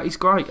that. That is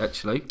great,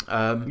 actually.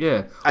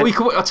 Yeah.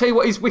 I'll tell you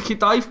what is wicked,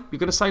 Dave. You're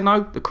going to say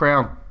no? The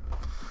Crown.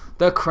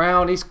 The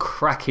Crown is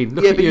cracking.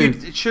 Look at you.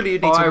 Surely you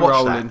need to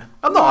watch that.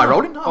 I'm not eye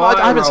rolling.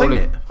 I haven't seen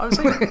it.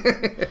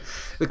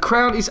 The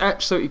Crown is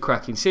absolutely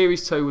cracking.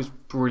 Series 2 was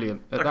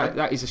brilliant. Okay.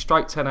 That is a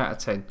straight 10 out of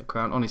 10. The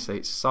Crown, honestly,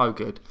 it's so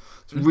good.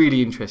 It's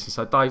really interesting.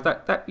 So, Dave,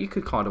 that you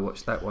could kind of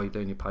watch that while you're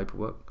doing your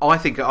paperwork. I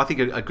think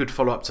a good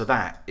follow up to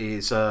that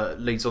is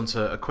leads on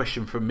to a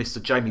question from Mr.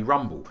 Jamie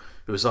Rumble,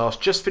 who was asked,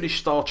 just finished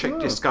Star Trek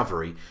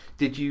Discovery.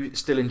 Did you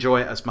still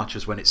enjoy it as much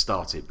as when it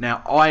started?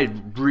 Now, I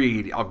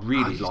really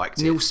liked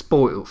it. Neil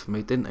spoiled it for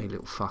me, didn't he,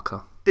 little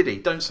fucker? Did he?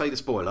 Don't say the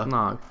spoiler.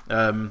 No.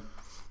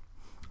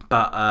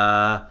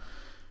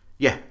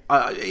 Yeah.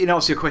 In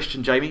answer to your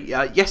question, Jamie,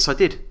 yes, I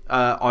did.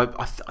 I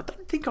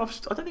don't think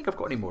I've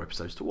got any more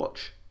episodes to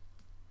watch.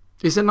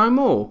 Is there no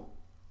more?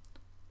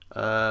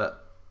 I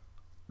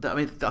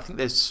think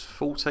there's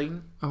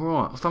 14. All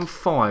right, I've done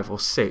 5 or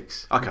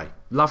 6. Okay,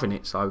 loving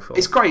it so far.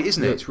 It's great,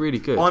 isn't it? Yeah, it's really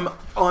good.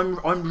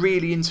 I'm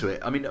really into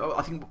it. I mean,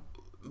 I think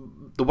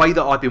the way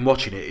that I've been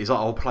watching it is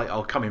I'll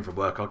come in from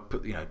work, I'll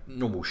put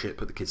normal shit,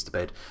 put the kids to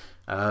bed,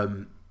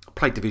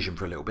 play Division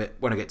for a little bit.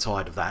 When I get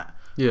tired of that,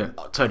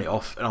 I'll turn it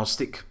off and I'll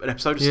stick an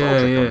episode of Star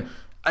Trek on,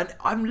 and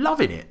I'm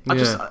loving it.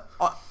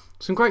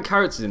 Some great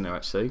characters in there,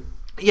 actually.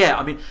 Yeah,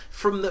 I mean,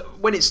 from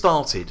when it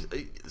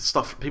started,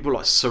 stuff people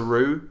like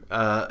Saru,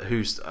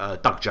 who's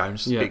Doug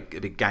Jones,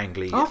 big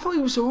gangly. I thought he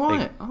was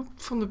alright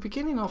from the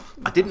beginning off.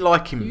 I didn't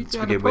like him to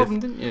begin with.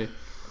 Didn't you?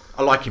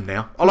 I like him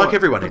now. I like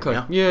everyone in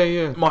now.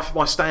 Yeah. My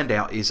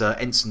standout is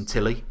Ensign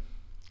Tilly,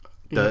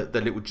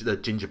 the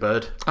ginger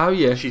bird. Oh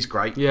yeah, she's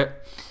great. Yeah.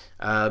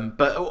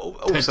 But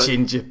also the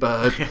ginger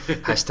bird.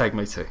 Hashtag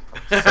me too.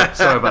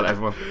 Sorry about that,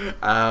 everyone.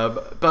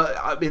 But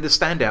I mean, the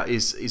standout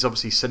is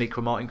obviously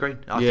Sonequa Martin Green.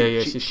 I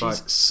think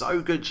she's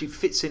so good. She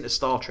fits into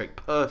Star Trek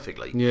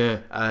perfectly. Yeah.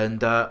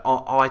 And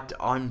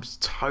I'm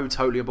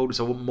totally on board.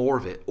 So I want more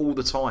of it all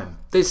the time.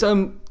 There's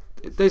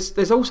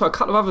also a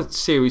couple of other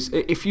series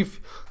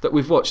that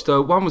we've watched.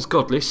 One was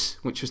Godless,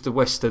 which was the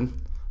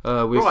Western.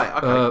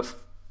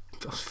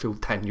 Phil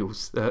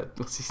Daniels.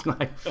 What's his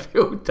name?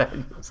 Phil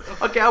Daniels.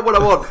 I get what I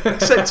want.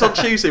 Except on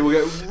Tuesday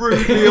we'll get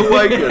Rudely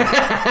Awakened.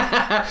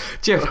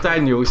 Jeff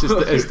Daniels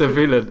as the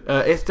villain.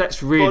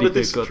 That's really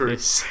good.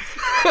 Godless.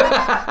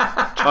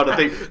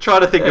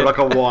 trying to think of like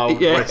a Wild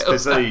West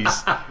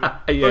disease.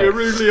 Like a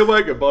Rudely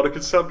Awakened by the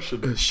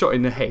consumption. Shot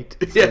in the head.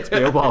 To be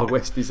a Wild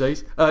West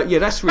disease.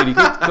 That's really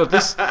good.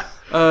 Godless.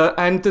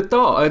 And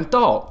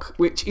Dark,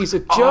 which is a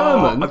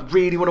German. I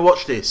really want to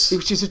watch this.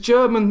 Which is a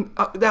German.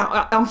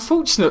 Now,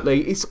 unfortunately,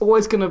 it's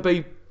always going to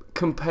be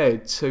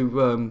compared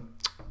to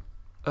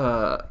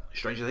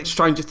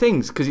Stranger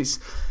Things because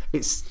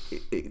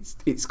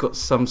it's got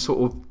some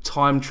sort of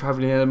time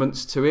travelling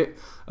elements to it.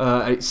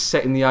 It's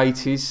set in the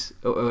 80s.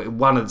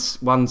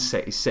 One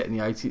set is set in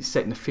the 80s. It's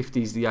set in the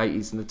 50s, the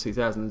 80s, and the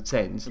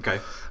 2010s. Okay.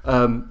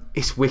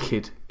 It's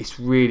wicked. It's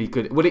really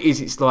good. What it is,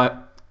 it's like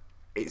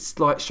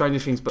Stranger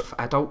Things, but for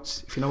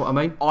adults, if you know what I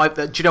mean.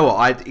 Do you know what?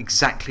 I had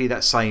exactly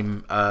that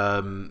same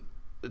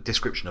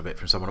description of it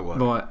from someone at work.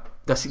 Right,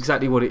 that's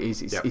exactly what it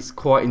is. It's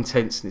quite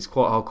intense and it's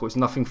quite hardcore. It's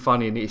nothing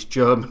funny and it's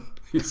German.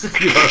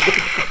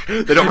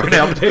 They're not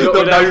renowned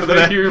for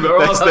their humour.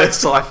 That's their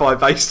sci-fi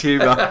based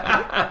humour.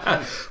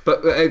 But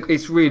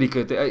it's really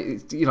good.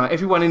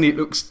 Everyone in it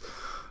looks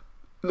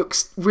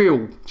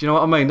real. Do you know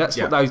what I mean? That's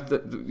what those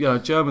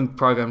German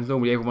programs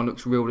normally. Everyone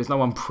looks real. There's no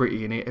one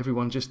pretty in it.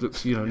 Everyone just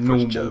looks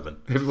normal. German.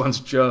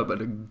 Everyone's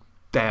German and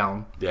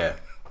down. Yeah.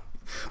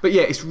 But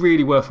it's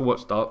really worth a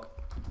watch. Dark.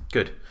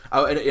 Good.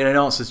 Oh, and in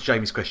answer to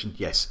Jamie's question,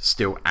 yes,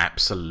 still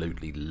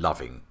absolutely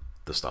loving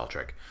the Star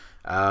Trek.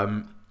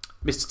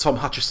 Mr. Tom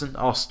Hutchison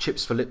asked,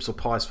 chips for lips or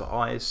pies for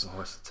eyes?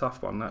 Oh, it's a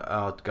tough one. That.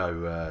 I'd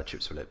go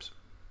chips for lips.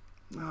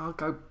 No, I'll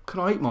go.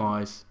 Can I eat my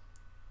eyes?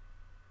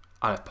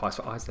 I have pies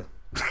for eyes then.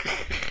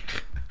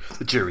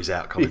 The jury's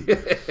out, Colin.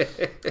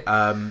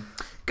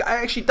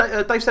 Actually,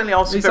 Dave Stanley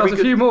asked He's asked a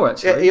few more,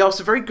 actually. Yeah, he asked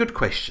a very good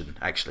question,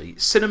 actually.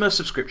 Cinema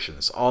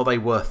subscriptions, are they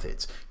worth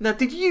it? Now,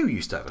 did you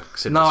used to have a cinema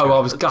subscription? No, I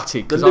was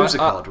gutted. The 'cause loser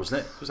card,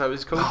 wasn't it? Was that what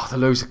it's called? Oh, the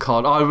loser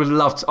card. I would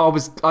love to. I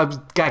was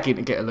gagging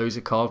to get a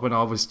loser card when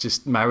I was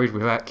just married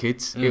without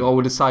kids. I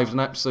would have saved an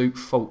absolute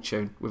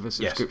fortune with a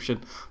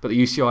subscription. But the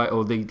UCI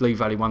or the Lee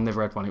Valley one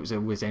never had one.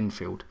 It was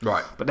Enfield.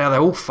 Right. But now they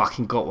all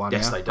fucking got one.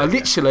 Yes, now. they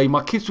do, Literally,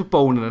 my kids were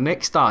born, and the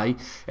next day,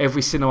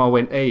 every cinema I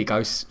went, there you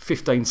go,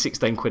 15,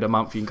 16 quid a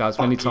month. You can go as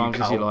many times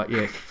as you like.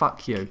 Yeah,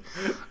 fuck you.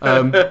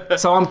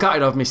 So I'm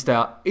gutted I've missed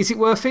out. Is it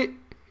worth it?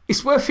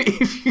 It's worth it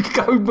if you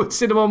go to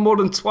cinema more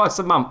than twice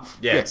a month.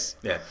 Yeah. Yes.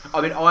 Yeah.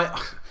 I mean,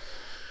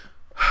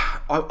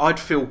 I'd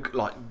feel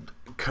like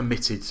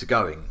committed to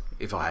going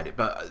if I had it.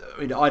 But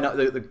I mean, I know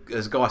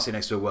there's a guy sitting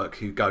next to work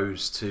who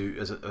goes to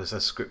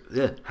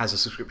has a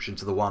subscription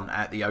to the one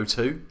at the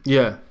O2.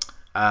 Yeah.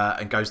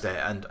 And goes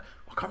there, and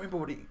I can't remember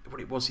what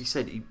it was he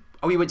said. He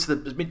went to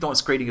the midnight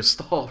screening of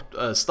Star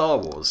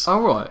Wars.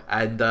 Oh, right.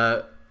 And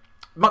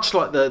much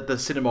like the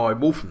cinema in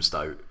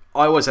Walthamstow,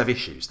 I always have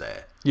issues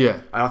there.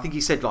 Yeah. And I think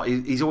he said like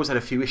he's always had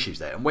a few issues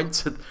there, and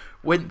went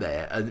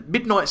there and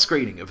midnight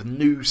screening of a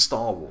new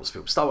Star Wars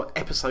film, Star Wars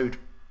Episode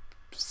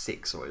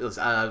 6 or it was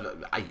 8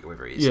 or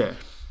whatever it is. Yeah.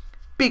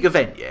 Big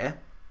event, yeah.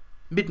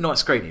 Midnight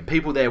screening.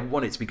 People there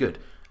want it to be good.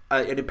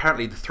 And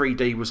apparently the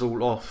 3D was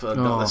all off.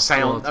 The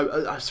sound.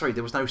 Sorry,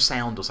 there was no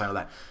sound or something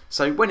like that.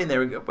 So went in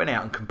there and went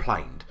out and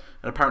complained.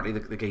 And apparently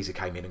the geezer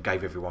came in and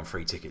gave everyone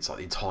free tickets, like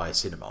the entire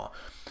cinema.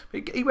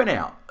 He went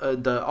out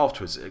and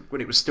afterwards,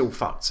 when it was still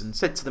fucked, and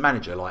said to the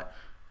manager like,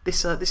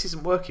 "This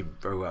isn't working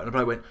very well." And the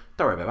bloke went,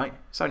 "Don't worry about it, mate.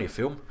 It's only a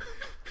film."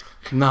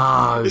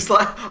 No. It's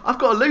like, I've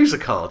got a loser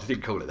card. He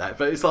didn't call it that,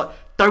 but it's like,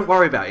 don't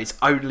worry about it. It's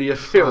only a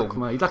film. Fuck,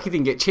 mate. Lucky he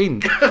didn't get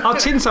chinned. I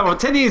chinned someone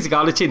 10 years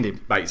ago. I'd have chinned him.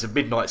 Mate, it's a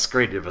midnight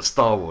screening of a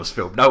Star Wars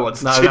film. No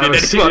one's No chinning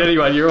one's chinned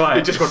anyone. You're right.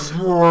 It just went.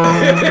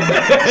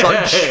 It's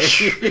like,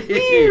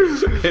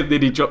 And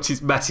then he dropped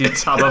his massive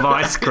tub of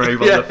ice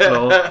cream on the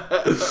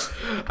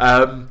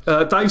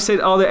floor. Dave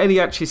said, "Are there any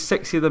actresses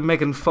sexier than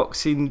Megan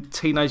Fox in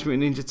Teenage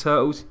Mutant Ninja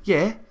Turtles?"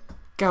 Yeah.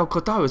 Gal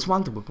Gadot as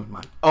Wonder Woman,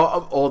 mate.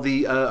 or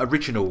the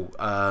original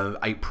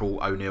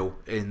April O'Neil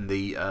in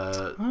the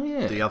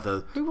the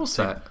other. Who was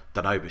that?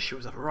 Don't know, but she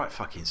was a right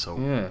fucking soul.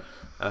 Yeah.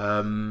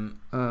 How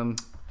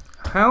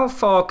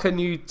far can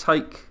they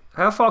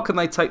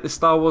take the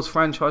Star Wars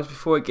franchise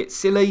before it gets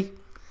silly?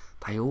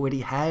 They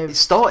already have. It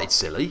started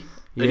silly.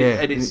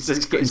 Yeah, and it's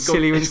getting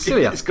sillier and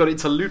sillier. It's got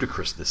into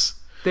ludicrousness.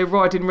 They're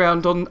riding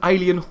round on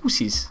alien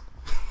horses.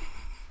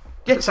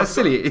 Yes, how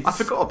silly it is. I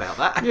forgot about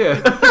that.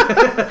 Yeah.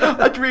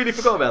 I'd really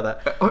forgot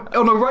about that.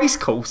 On a race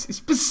course,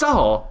 it's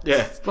bizarre.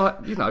 Yeah. It's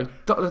like, the Derby.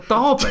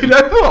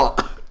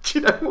 Do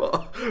you know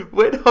what?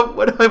 When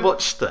I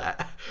watched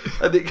that,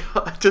 I think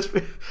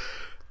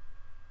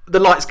the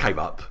lights came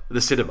up,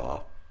 the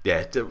cinema.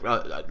 Yeah,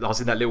 I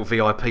was in that little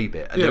VIP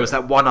bit, and there was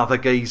that one other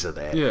geezer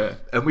there. Yeah.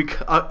 And we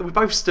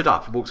both stood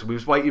up and walked, and we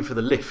was waiting for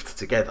the lift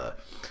together.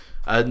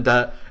 And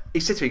he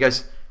said to me, he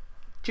goes,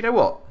 "Do you know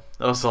what?"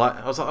 And I was like,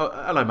 "Oh,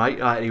 hello,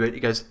 mate." And he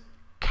goes,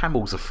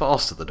 "Camels are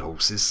faster than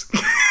horses."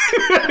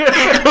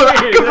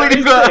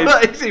 Completely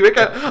got easy. And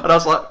I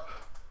was like,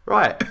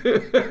 "Right,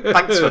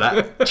 thanks for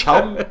that,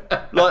 chum."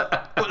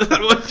 Like,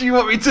 what do you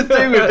want me to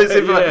do with this?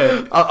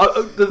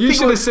 You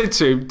should have said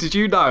to him, "Did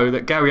you know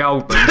that Gary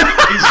Oldman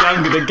is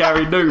younger than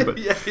Gary Newman?"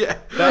 Yeah.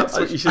 That's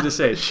what you should have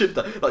said.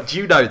 Like, do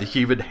you know the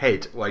human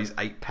head weighs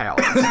 8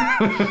 pounds?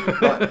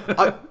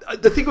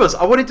 The thing was,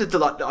 I wanted to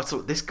I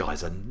thought, this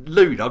guy's a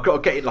loon. I've got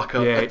to get in like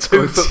a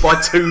 2 foot by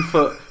 2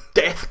 foot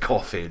death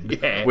coffin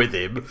with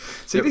him.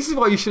 See, this is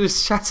why you should have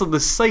sat on the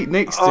seat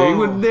next to him. He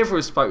would never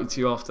have spoken to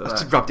you after that. I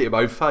just rubbed it in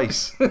my own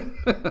face.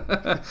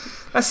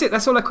 That's it.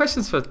 That's all our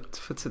questions for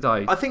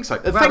today. I think so.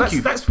 Wow, Thank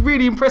you. That's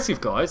really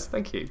impressive, guys.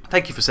 Thank you.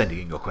 Thank you for sending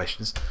in your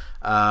questions.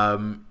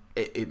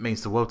 It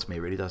means the world to me,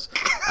 it really does.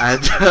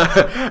 And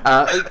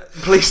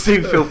please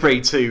do feel free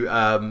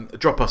to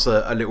drop us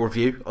a little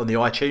review on the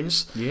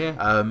iTunes.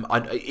 Yeah.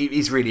 It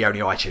is really only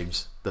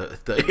iTunes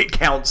that it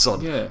counts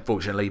on,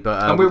 fortunately.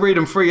 But and we'll read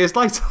them 3 years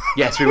later.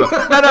 Yes, we will.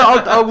 No,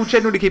 I will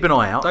generally keep an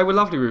eye out. They were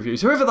lovely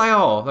reviews. Whoever they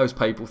are, those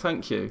people,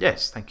 thank you.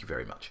 Yes, thank you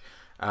very much.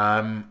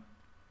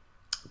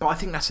 But I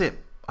think that's it.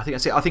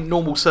 I think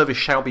normal service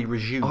shall be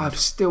resumed. I've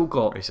still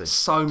got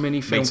so many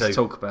films to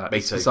talk about.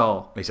 It's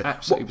bizarre. Me too.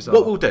 Absolutely bizarre.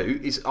 What we'll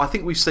do is, I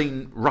think we've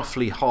seen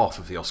roughly half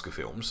of the Oscar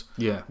films.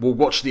 Yeah. We'll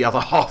watch the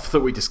other half that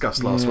we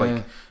discussed last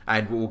week,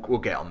 and we'll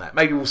get on that.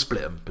 Maybe we'll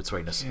split them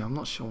between us. Yeah, I'm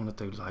not sure I want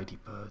to do Lady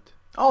Bird.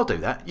 I'll do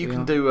that. You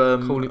can do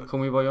Call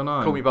Me by Your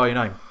Name. Call Me by Your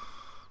Name.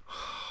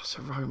 It's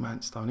a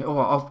romance, don't it?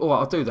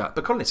 I'll do that.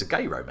 But Colin, it's a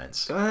gay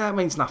romance. That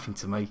means nothing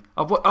to me.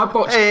 I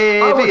watched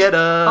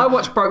Vienna. I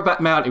watched Brokeback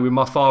Mountain with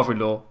my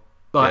father-in-law.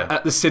 like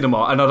at the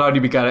cinema, and I'd only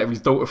been going out with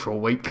his daughter for a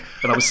week,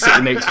 and I was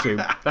sitting next to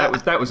him.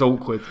 That was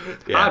awkward.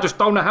 Yeah. I just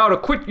don't know how to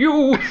quit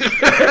you.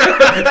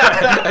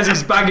 As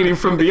he's banging him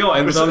from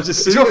behind, and I was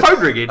just Is your phone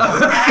ringing? I'm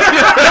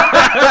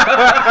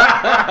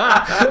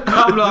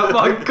like,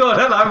 my God,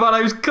 hello, my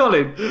name's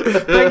Colin.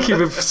 Thank you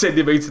for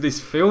sending me to this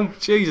film.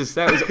 Jesus,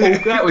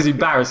 that was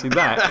embarrassing.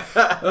 That,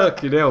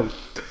 fucking hell.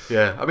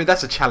 Yeah, I mean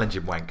that's a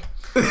challenging wank.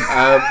 On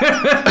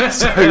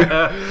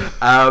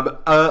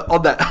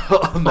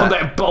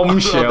that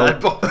bombshell,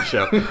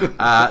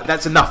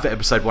 that's enough for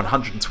episode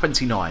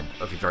 129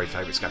 of your very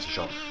favourite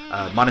Scattershot.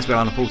 My name's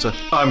Bill Porter,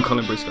 I'm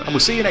Colin Briscoe. and we'll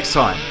see you next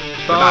time.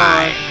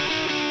 Bye. Goodbye.